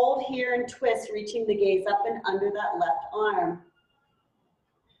 Hold here and twist, reaching the gaze up and under that left arm.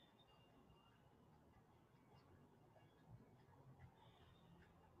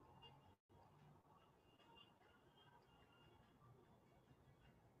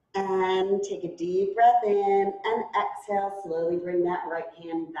 And take a deep breath in and exhale, slowly bring that right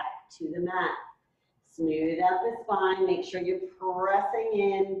hand back to the mat. Smooth out the spine, make sure you're pressing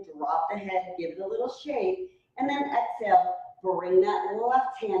in, drop the head, give it a little shake, and then exhale, bring that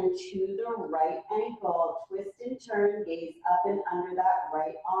left hand to the right ankle, twist and turn, gaze up and under that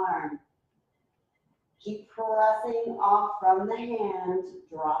right arm. Keep pressing off from the hand,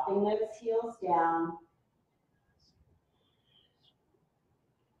 dropping those heels down.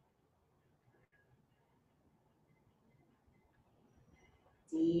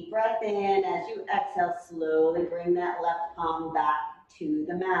 Deep breath in. As you exhale, slowly bring that left palm back to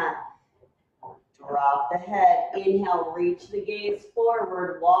the mat. Drop the head. Inhale, reach the gaze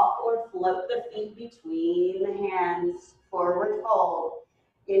forward. Walk or float the feet between the hands. Forward fold.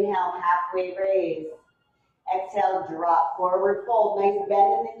 Inhale, halfway raise. Exhale, drop, forward fold. Nice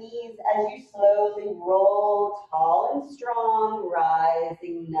bend in the knees as you slowly roll, tall and strong,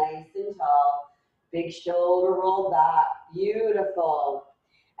 rising nice and tall. Big shoulder roll back. Beautiful.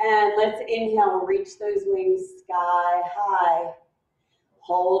 And let's inhale, reach those wings sky high.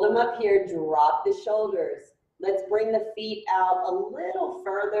 Hold them up here, drop the shoulders. Let's bring the feet out a little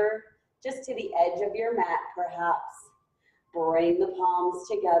further, just to the edge of your mat perhaps. Bring the palms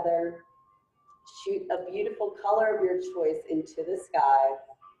together. Shoot a beautiful color of your choice into the sky.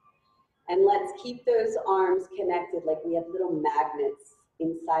 And let's keep those arms connected like we have little magnets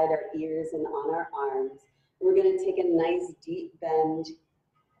inside our ears and on our arms. We're going to take a nice deep bend.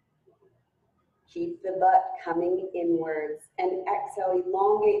 Keep the butt coming inwards and exhale,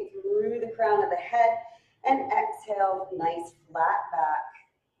 elongate through the crown of the head and exhale, nice flat back.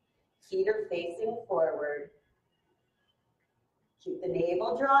 Feet are facing forward. Keep the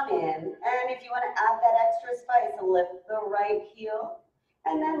navel drawn in, and if you want to add that extra spice, lift the right heel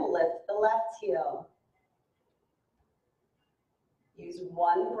and then lift the left heel. Use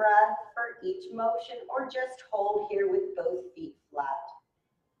one breath for each motion or just hold here with both feet flat.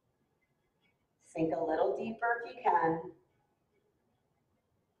 Sink a little deeper if you can.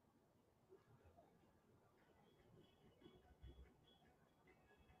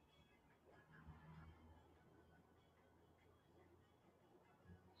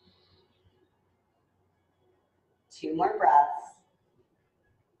 Two more breaths.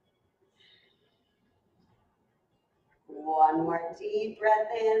 One more deep breath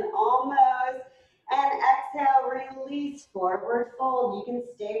in, almost. And exhale, release, forward fold. You can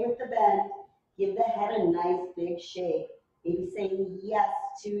stay with the bend. Give the head a nice big shake. Maybe saying yes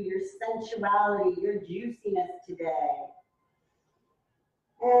to your sensuality, your juiciness today.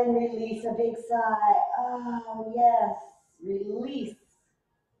 And release a big sigh. Oh, yes. Release.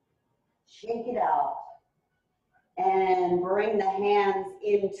 Shake it out. And bring the hands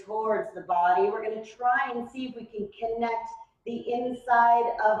in towards the body. We're going to try and see if we can connect the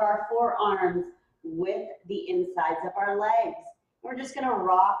inside of our forearms with the insides of our legs. We're just going to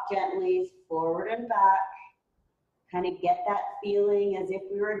rock gently forward and back. Kind of get that feeling as if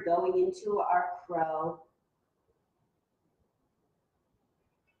we were going into our crow.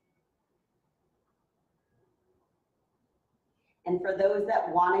 And for those that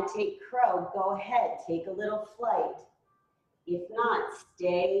want to take crow, go ahead, take a little flight. If not,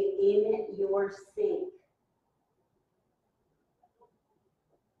 stay in your sync.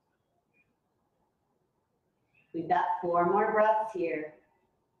 We've got 4 more breaths here.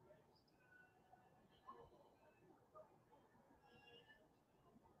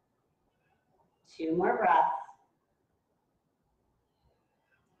 Two more breaths.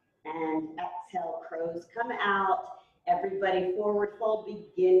 And exhale, crows come out. Everybody forward fold,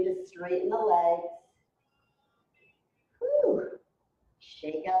 begin to straighten the legs. Whew.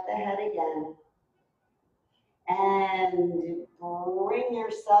 Shake out the head again. And bring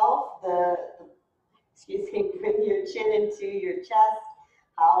yourself, bring your chin into your chest.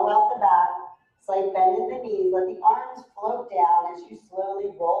 Hollow out the back. Slight bend in the knees. Let the arms float down as you slowly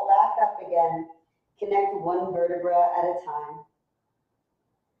roll back up again. Connect one vertebra at a time.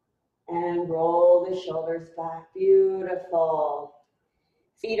 And roll the shoulders back. Beautiful.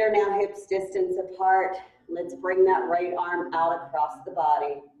 Feet are now hips distance apart. Let's bring that right arm out across the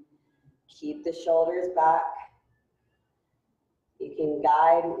body. Keep the shoulders back. You can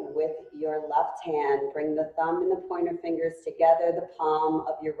guide with your left hand. Bring the thumb and the pointer fingers together, the palm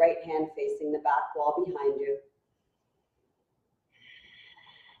of your right hand facing the back wall behind you.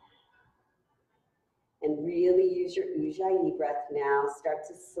 And really use your Ujjayi breath now. Start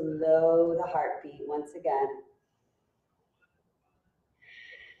to slow the heartbeat once again.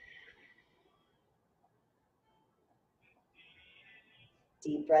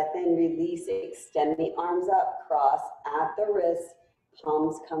 Deep breath in, release, extend the arms up, cross at the wrists,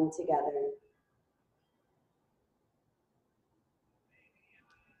 palms come together.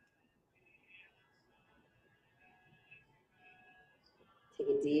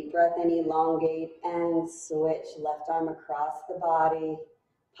 Take a deep breath in, elongate and switch. Left arm across the body,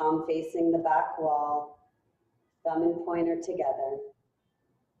 palm facing the back wall, thumb and pointer together.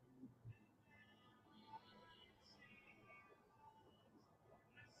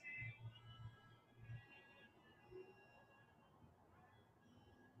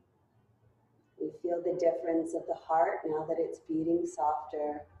 You feel the difference of the heart now that it's beating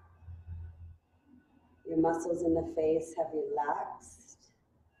softer. Your muscles in the face have relaxed.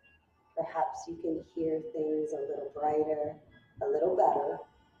 Perhaps you can hear things a little brighter, a little better.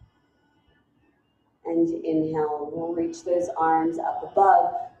 And inhale, we'll reach those arms up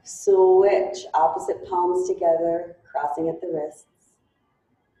above. Switch, opposite palms together, crossing at the wrists.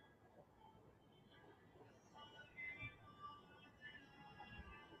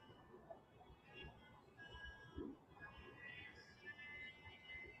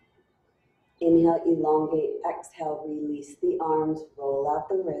 Inhale, elongate, exhale, release the arms, roll out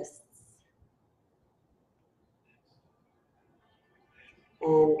the wrists.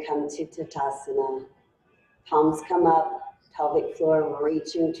 And come to Tadasana. Palms come up, pelvic floor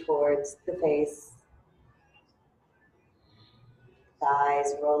reaching towards the face.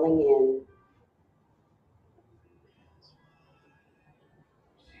 Thighs rolling in.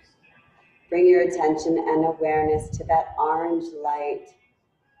 Bring your attention and awareness to that orange light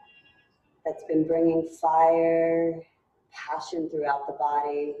that's been bringing fire, passion throughout the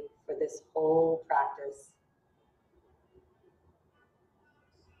body for this whole practice.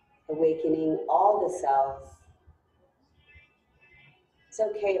 Awakening all the cells. It's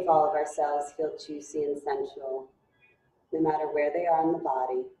okay if all of our cells feel juicy and sensual, no matter where they are in the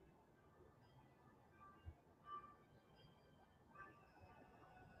body.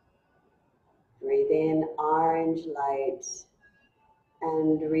 Breathe in orange light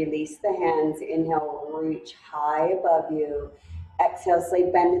and release the hands. Inhale, reach high above you. Exhale,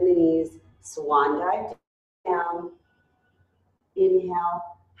 slight bend in the knees. Swan dive down. Inhale,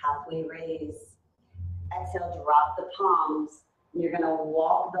 halfway raise. Exhale, drop the palms. You're going to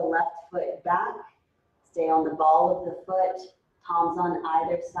walk the left foot back. Stay on the ball of the foot. Palms on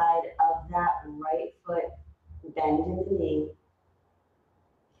either side of that right foot. Bend in the knee.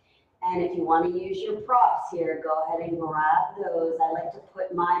 And if you want to use your props here, go ahead and grab those. I like to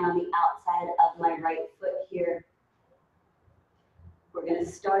put mine on the outside of my right foot here. We're going to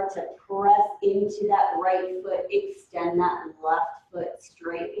start to press into that right foot, extend that left foot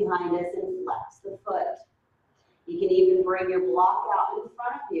straight behind us and flex the foot. You can even bring your block out in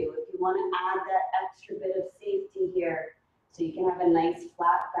front of you if you want to add that extra bit of safety here so you can have a nice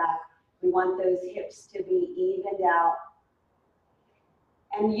flat back. We want those hips to be evened out.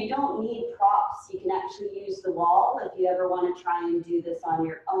 And you don't need props. You can actually use the wall if you ever want to try and do this on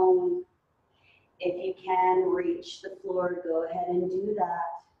your own. If you can reach the floor, go ahead and do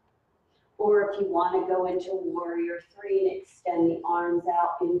that. Or if you want to go into warrior three and extend the arms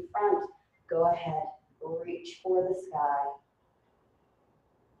out in front, go ahead, reach for the sky.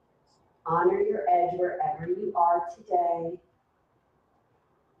 Honor your edge wherever you are today.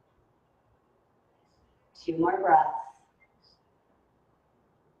 2 more breaths.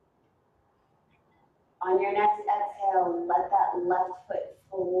 On your next exhale, let that left foot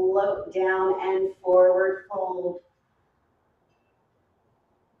float down and forward fold.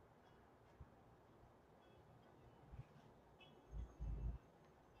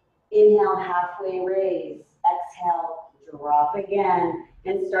 Inhale, halfway raise. Exhale, drop again.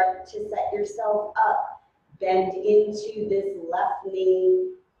 And start to set yourself up. Bend into this left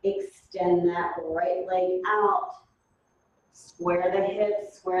knee. Extend that right leg out. Square the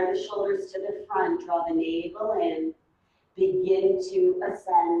hips, square the shoulders to the front. Draw the navel in. Begin to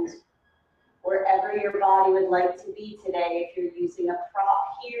ascend. Wherever your body would like to be today, if you're using a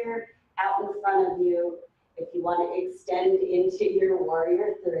prop here, out in front of you, if you want to extend into your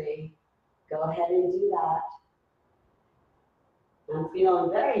warrior three, go ahead and do that. I'm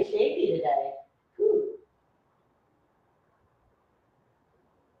feeling very shaky today. Whew.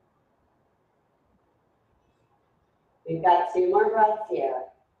 We've got 2 more breaths here.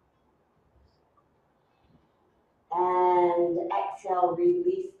 And exhale,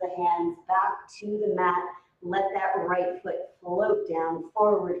 release the hands back to the mat. Let that right foot float down,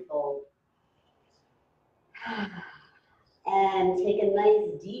 forward fold. And take a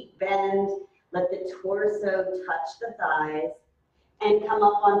nice deep bend. Let the torso touch the thighs and come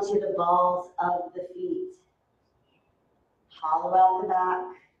up onto the balls of the feet. Hollow out the back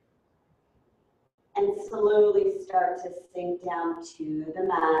and slowly start to sink down to the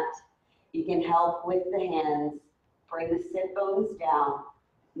mat. You can help with the hands. Bring the sit bones down.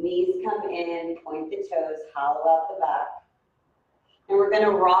 Knees come in, point the toes, hollow out the back. And we're going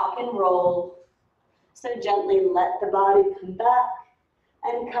to rock and roll. So gently let the body come back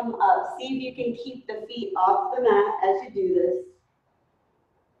and come up. See if you can keep the feet off the mat as you do this.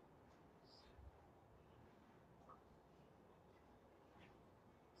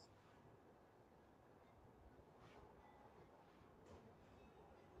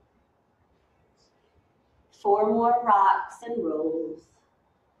 Four more rocks and rolls.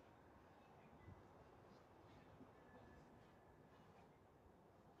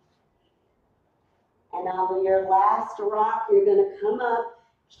 And on your last rock, you're going to come up.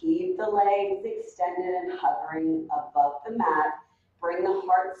 Keep the legs extended and hovering above the mat. Bring the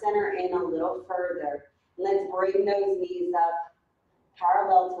heart center in a little further. Let's bring those knees up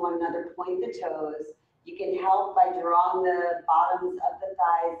parallel to one another. Point the toes. You can help by drawing the bottoms of the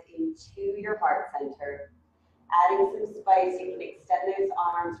thighs into your heart center. Adding some spice, you can extend those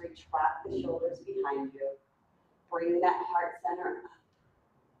arms, retract the shoulders behind you. Bring that heart center up.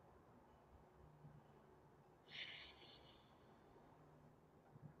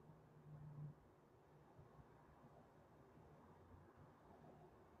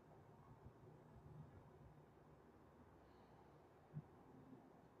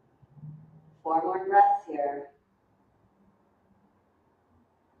 Four more breaths here.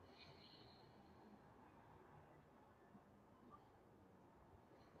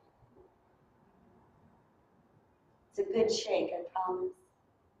 It's a good shake, I promise.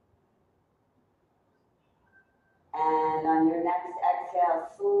 And on your next exhale,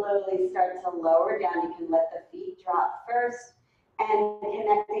 slowly start to lower down. You can let the feet drop first and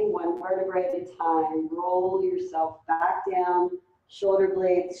connecting one vertebrae at a time. Roll yourself back down, shoulder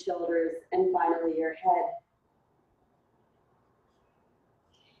blades, shoulders, and finally your head.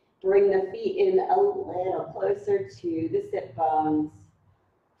 Bring the feet in a little closer to the sit bones.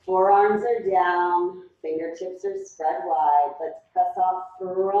 Forearms are down, fingertips are spread wide. Let's press off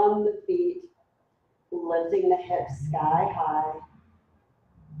from the feet, lifting the hips sky high.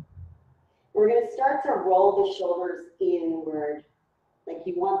 We're going to start to roll the shoulders inward, like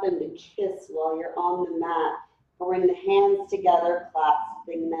you want them to kiss while you're on the mat. Bring the hands together,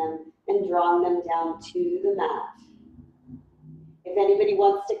 clasping them and drawing them down to the mat. If anybody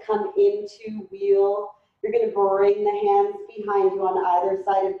wants to come into wheel, you're going to bring the hands behind you on either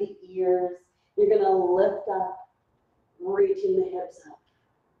side of the ears. You're going to lift up, reaching the hips up.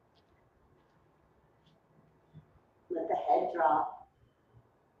 Let the head drop.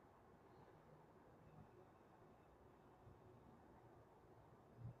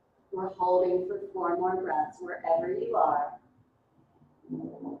 We're holding for 4 more breaths wherever you are.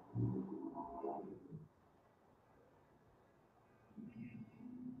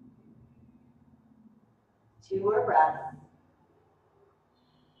 2 more breaths.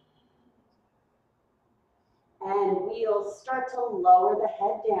 And we'll start to lower the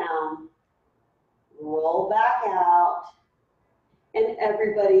head down, roll back out, and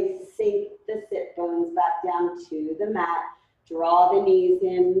everybody sink the sit bones back down to the mat. Draw the knees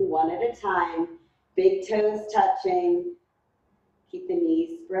in one at a time, big toes touching. Keep the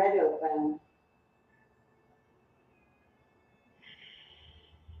knees spread open.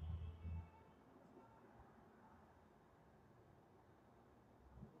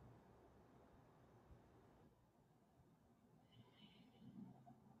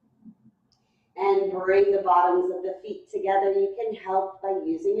 And bring the bottoms of the feet together. You can help by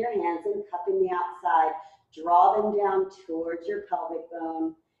using your hands and cupping the outside. Draw them down towards your pelvic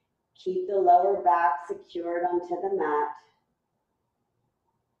bone. Keep the lower back secured onto the mat.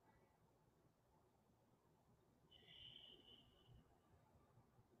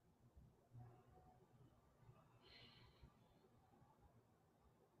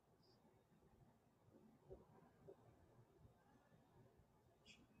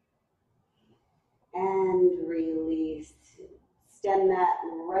 And release. Extend that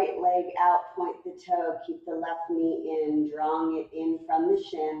right leg out, point the toe, keep the left knee in, drawing it in from the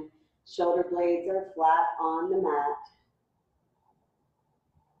shin. Shoulder blades are flat on the mat.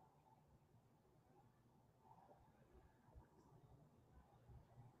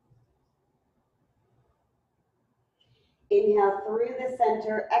 Inhale through the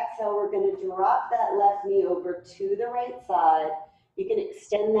center. Exhale, we're going to drop that left knee over to the right side. You can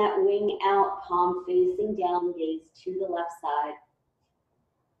extend that wing out, palm facing down, gaze to the left side.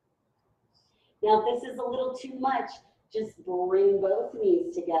 Now, if this is a little too much, just bring both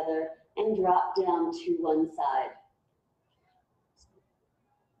knees together and drop down to one side.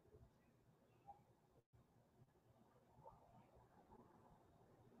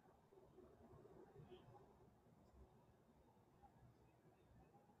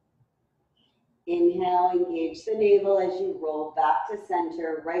 Inhale, engage the navel as you roll back to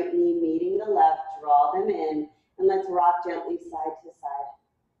center, right knee meeting the left, draw them in, and let's rock gently side to side.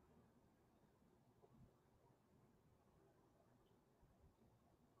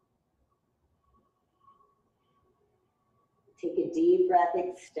 Take a deep breath,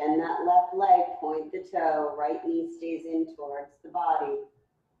 extend that left leg, point the toe, right knee stays in towards the body.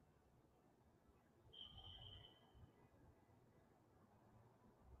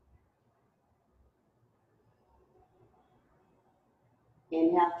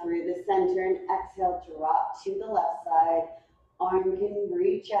 Inhale through the center and exhale, drop to the left side. Arm can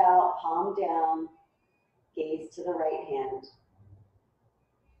reach out, palm down, gaze to the right hand.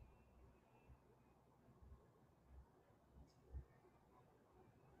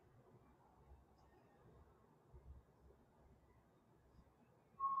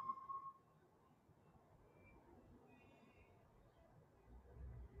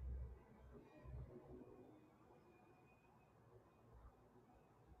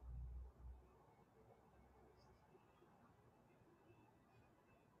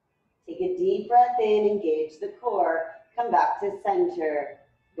 Take a deep breath in, engage the core, come back to center,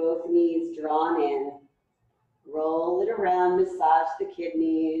 both knees drawn in. Roll it around, massage the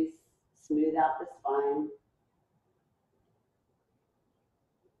kidneys, smooth out the spine.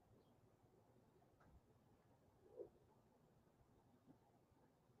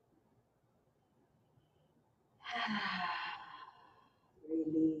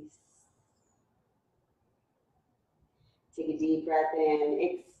 Release. Take a deep breath in,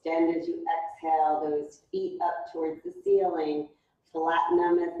 extend as you exhale, those feet up towards the ceiling. Flatten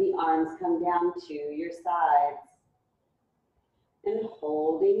them as the arms come down to your sides. And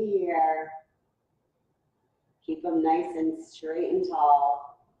holding here. Keep them nice and straight and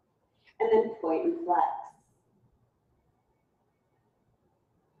tall. And then point and flex.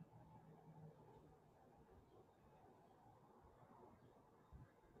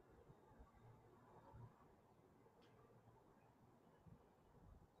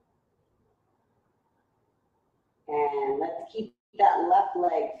 And let's keep that left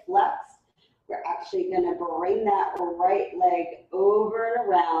leg flexed. We're actually going to bring that right leg over and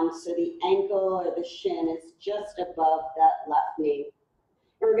around so the ankle or the shin is just above that left knee.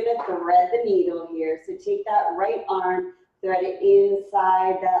 And we're going to thread the needle here. So take that right arm, Thread it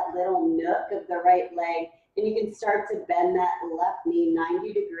inside that little nook of the right leg, and you can start to bend that left knee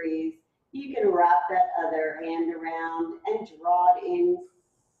 90 degrees. You can wrap that other hand around and draw it in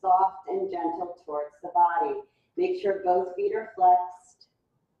soft and gentle towards the body. Make sure both feet are flexed.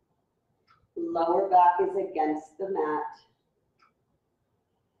 Lower back is against the mat.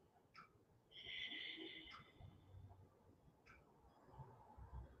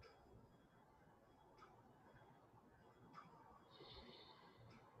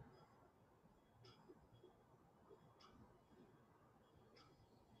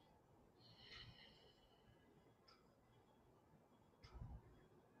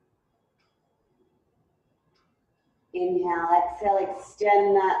 Inhale, exhale,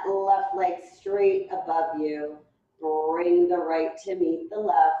 extend that left leg straight above you. Bring the right to meet the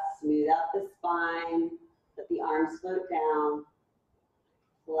left. Smooth out the spine. Let the arms float down.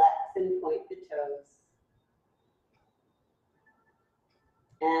 Flex and point the toes.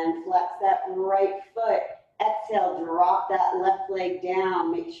 And flex that right foot. Exhale, drop that left leg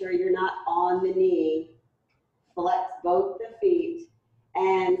down. Make sure you're not on the knee. Flex both the feet.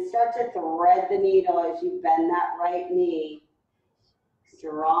 And start to thread the needle as you bend that right knee.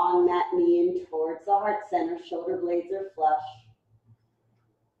 Drawing that knee in towards the heart center. Shoulder blades are flush.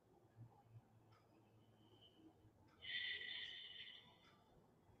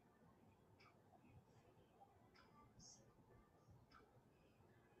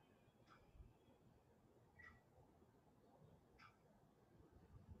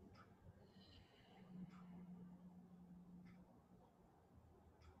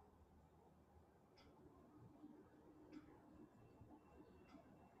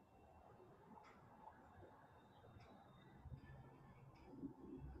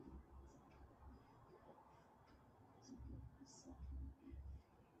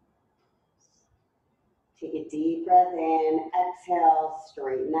 Take a deep breath in, exhale,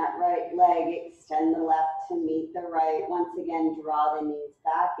 straighten that right leg, extend the left to meet the right. Once again, draw the knees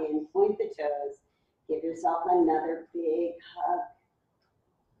back in, point the toes. Give yourself another big hug.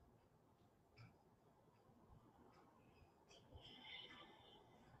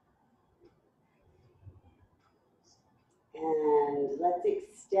 And let's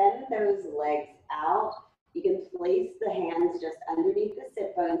extend those legs out. You can place the hands just underneath the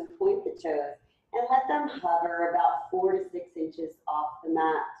sit bones, point the toes, and let them hover about 4 to 6 inches off the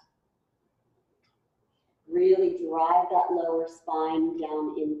mat. Really drive that lower spine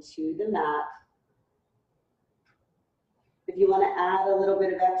down into the mat. If you want to add a little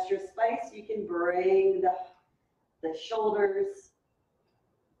bit of extra spice, you can bring the shoulders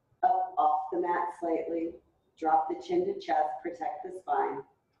up off the mat slightly. Drop the chin to chest, protect the spine.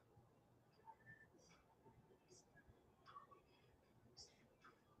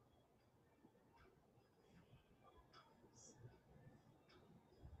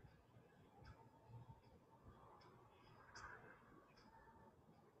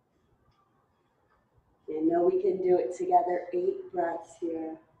 And know we can do it together. 8 breaths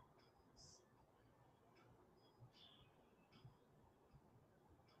here.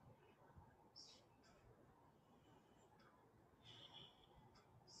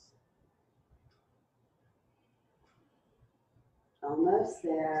 Almost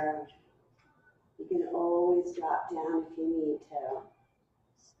there. You can always drop down if you need to.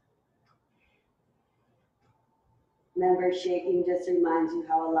 Remember, shaking just reminds you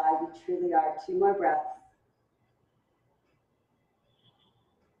how alive you truly are. 2 more breaths.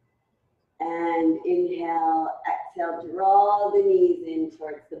 And inhale, exhale, draw the knees in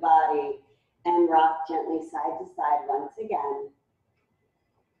towards the body and rock gently side to side once again.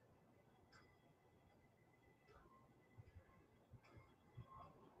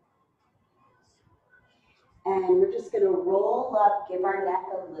 And we're just going to roll up, give our neck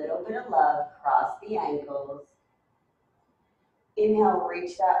a little bit of love, cross the ankles. Inhale,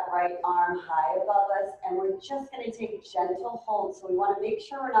 reach that right arm high above us, and we're just going to take a gentle hold. So we want to make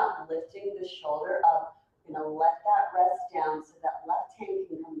sure we're not lifting the shoulder up. We're going to let that rest down so that left hand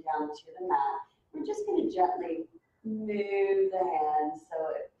can come down to the mat. We're just going to gently move the hand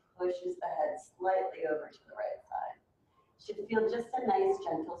so it pushes the head slightly over to the right side. Should feel just a nice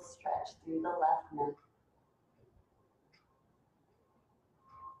gentle stretch through the left neck.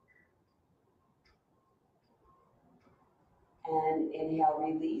 And inhale,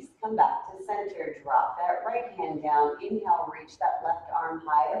 release, come back to center. Drop that right hand down. Inhale, reach that left arm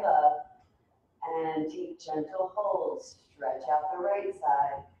high above. And take gentle holds. Stretch out the right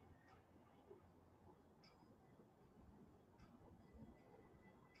side.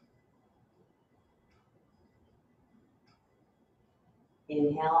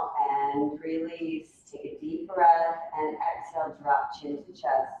 Inhale and release. Take a deep breath and exhale, drop chin to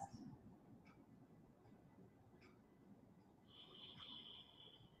chest.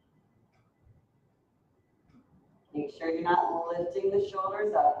 Make sure you're not lifting the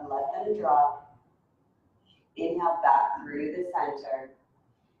shoulders up, let them drop. Inhale back through the center.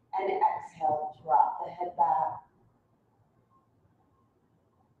 And exhale, drop the head back.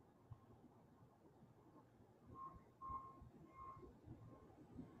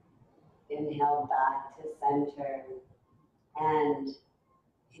 Inhale back to center. And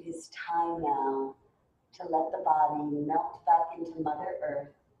it is time now to let the body melt back into Mother Earth.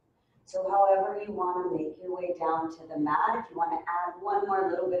 So however you want to make your way down to the mat, if you want to add one more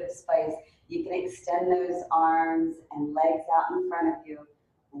little bit of spice, you can extend those arms and legs out in front of you.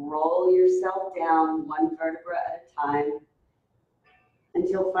 Roll yourself down one vertebra at a time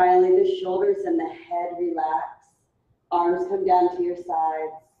until finally the shoulders and the head relax. Arms come down to your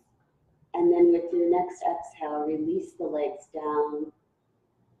sides. And then with your next exhale, release the legs down.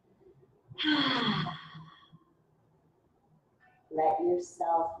 Let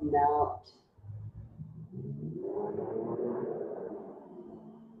yourself melt.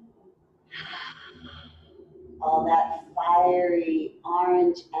 All that fiery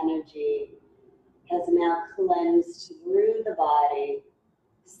orange energy has now cleansed through the body,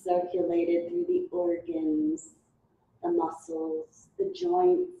 circulated through the organs, the muscles, the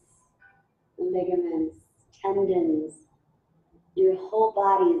joints, the ligaments, tendons. Your whole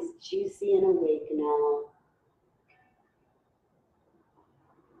body is juicy and awake now.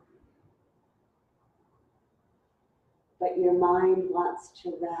 But your mind wants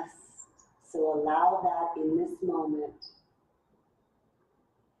to rest, so allow that in this moment.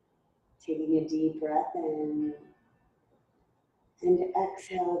 Taking a deep breath in and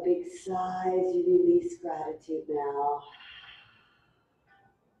exhale a big sigh as you release gratitude now.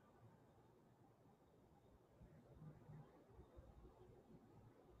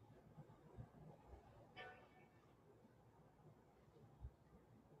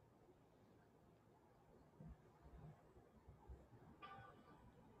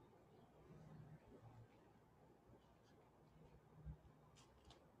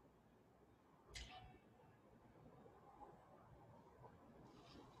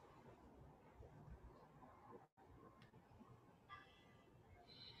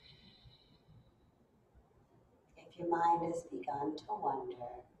 If your mind has begun to wander,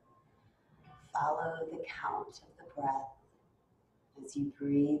 follow the count of the breath as you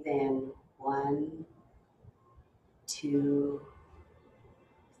breathe in 1, 2,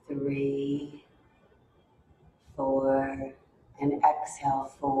 3, 4, and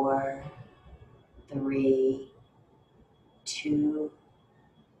exhale 4, 3, 2,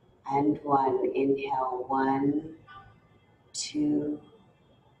 and 1. Inhale 1, 2,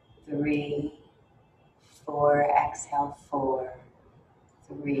 3, 4. Exhale 4,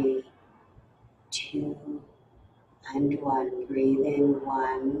 3, 2, and 1. Breathe in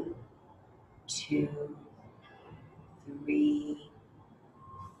 1, 2, 3,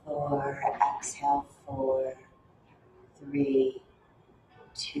 4. Exhale 4, 3,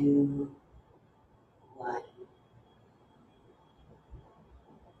 2, 1.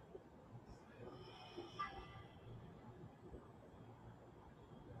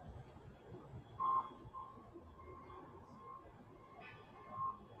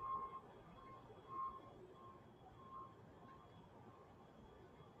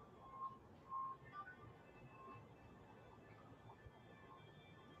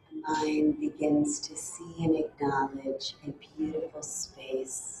 Mind begins to see and acknowledge a beautiful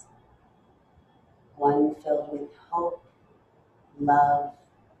space, one filled with hope, love,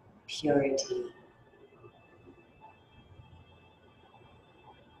 purity.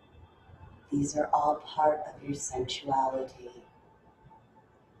 These are all part of your sensuality.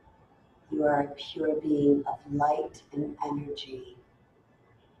 You are a pure being of light and energy,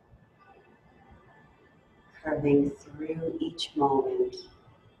 curving through each moment.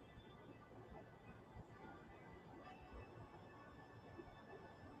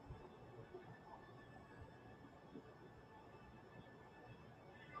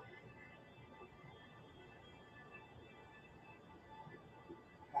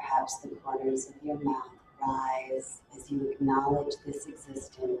 Perhaps the corners of your mouth rise as you acknowledge this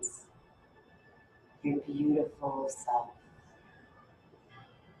existence, your beautiful self,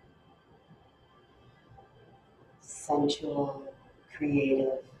 sensual,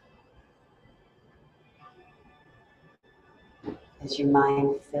 creative. As your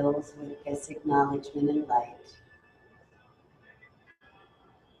mind fills with this acknowledgement and light,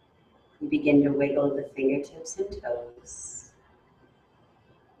 you begin to wiggle the fingertips and toes.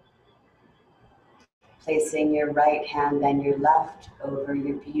 Placing your right hand and your left over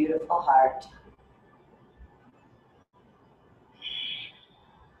your beautiful heart.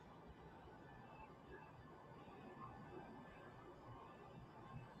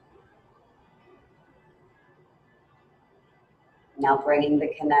 Now bringing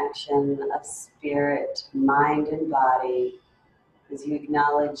the connection of spirit, mind, and body as you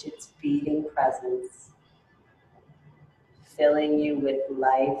acknowledge its beating presence, filling you with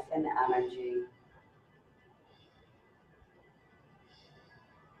life and energy.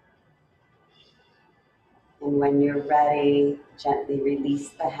 And when you're ready, gently release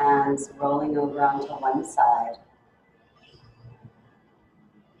the hands, rolling over onto one side.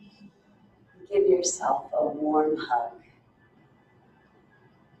 Give yourself a warm hug.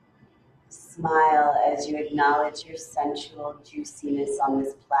 Smile as you acknowledge your sensual juiciness on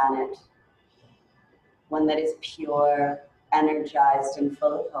this planet, one that is pure, energized, and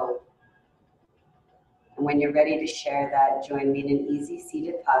full of hope. And when you're ready to share that, join me in an easy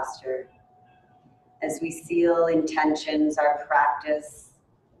seated posture as we seal intentions, our practice.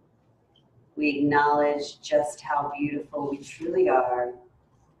 We acknowledge just how beautiful we truly are.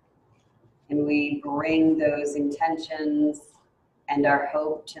 And we bring those intentions and our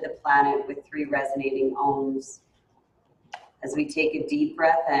hope to the planet with 3 resonating ohms. As we take a deep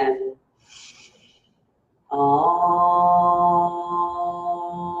breath in, Om.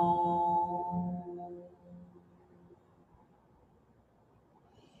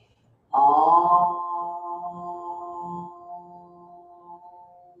 Om.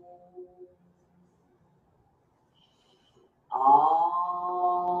 Om.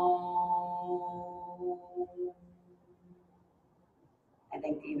 I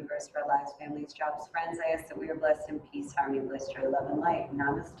thank the universe for our lives, families, jobs, friends. I ask that we are blessed in peace, harmony, bliss, joy, love, and light.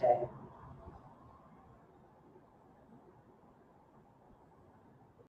 Namaste.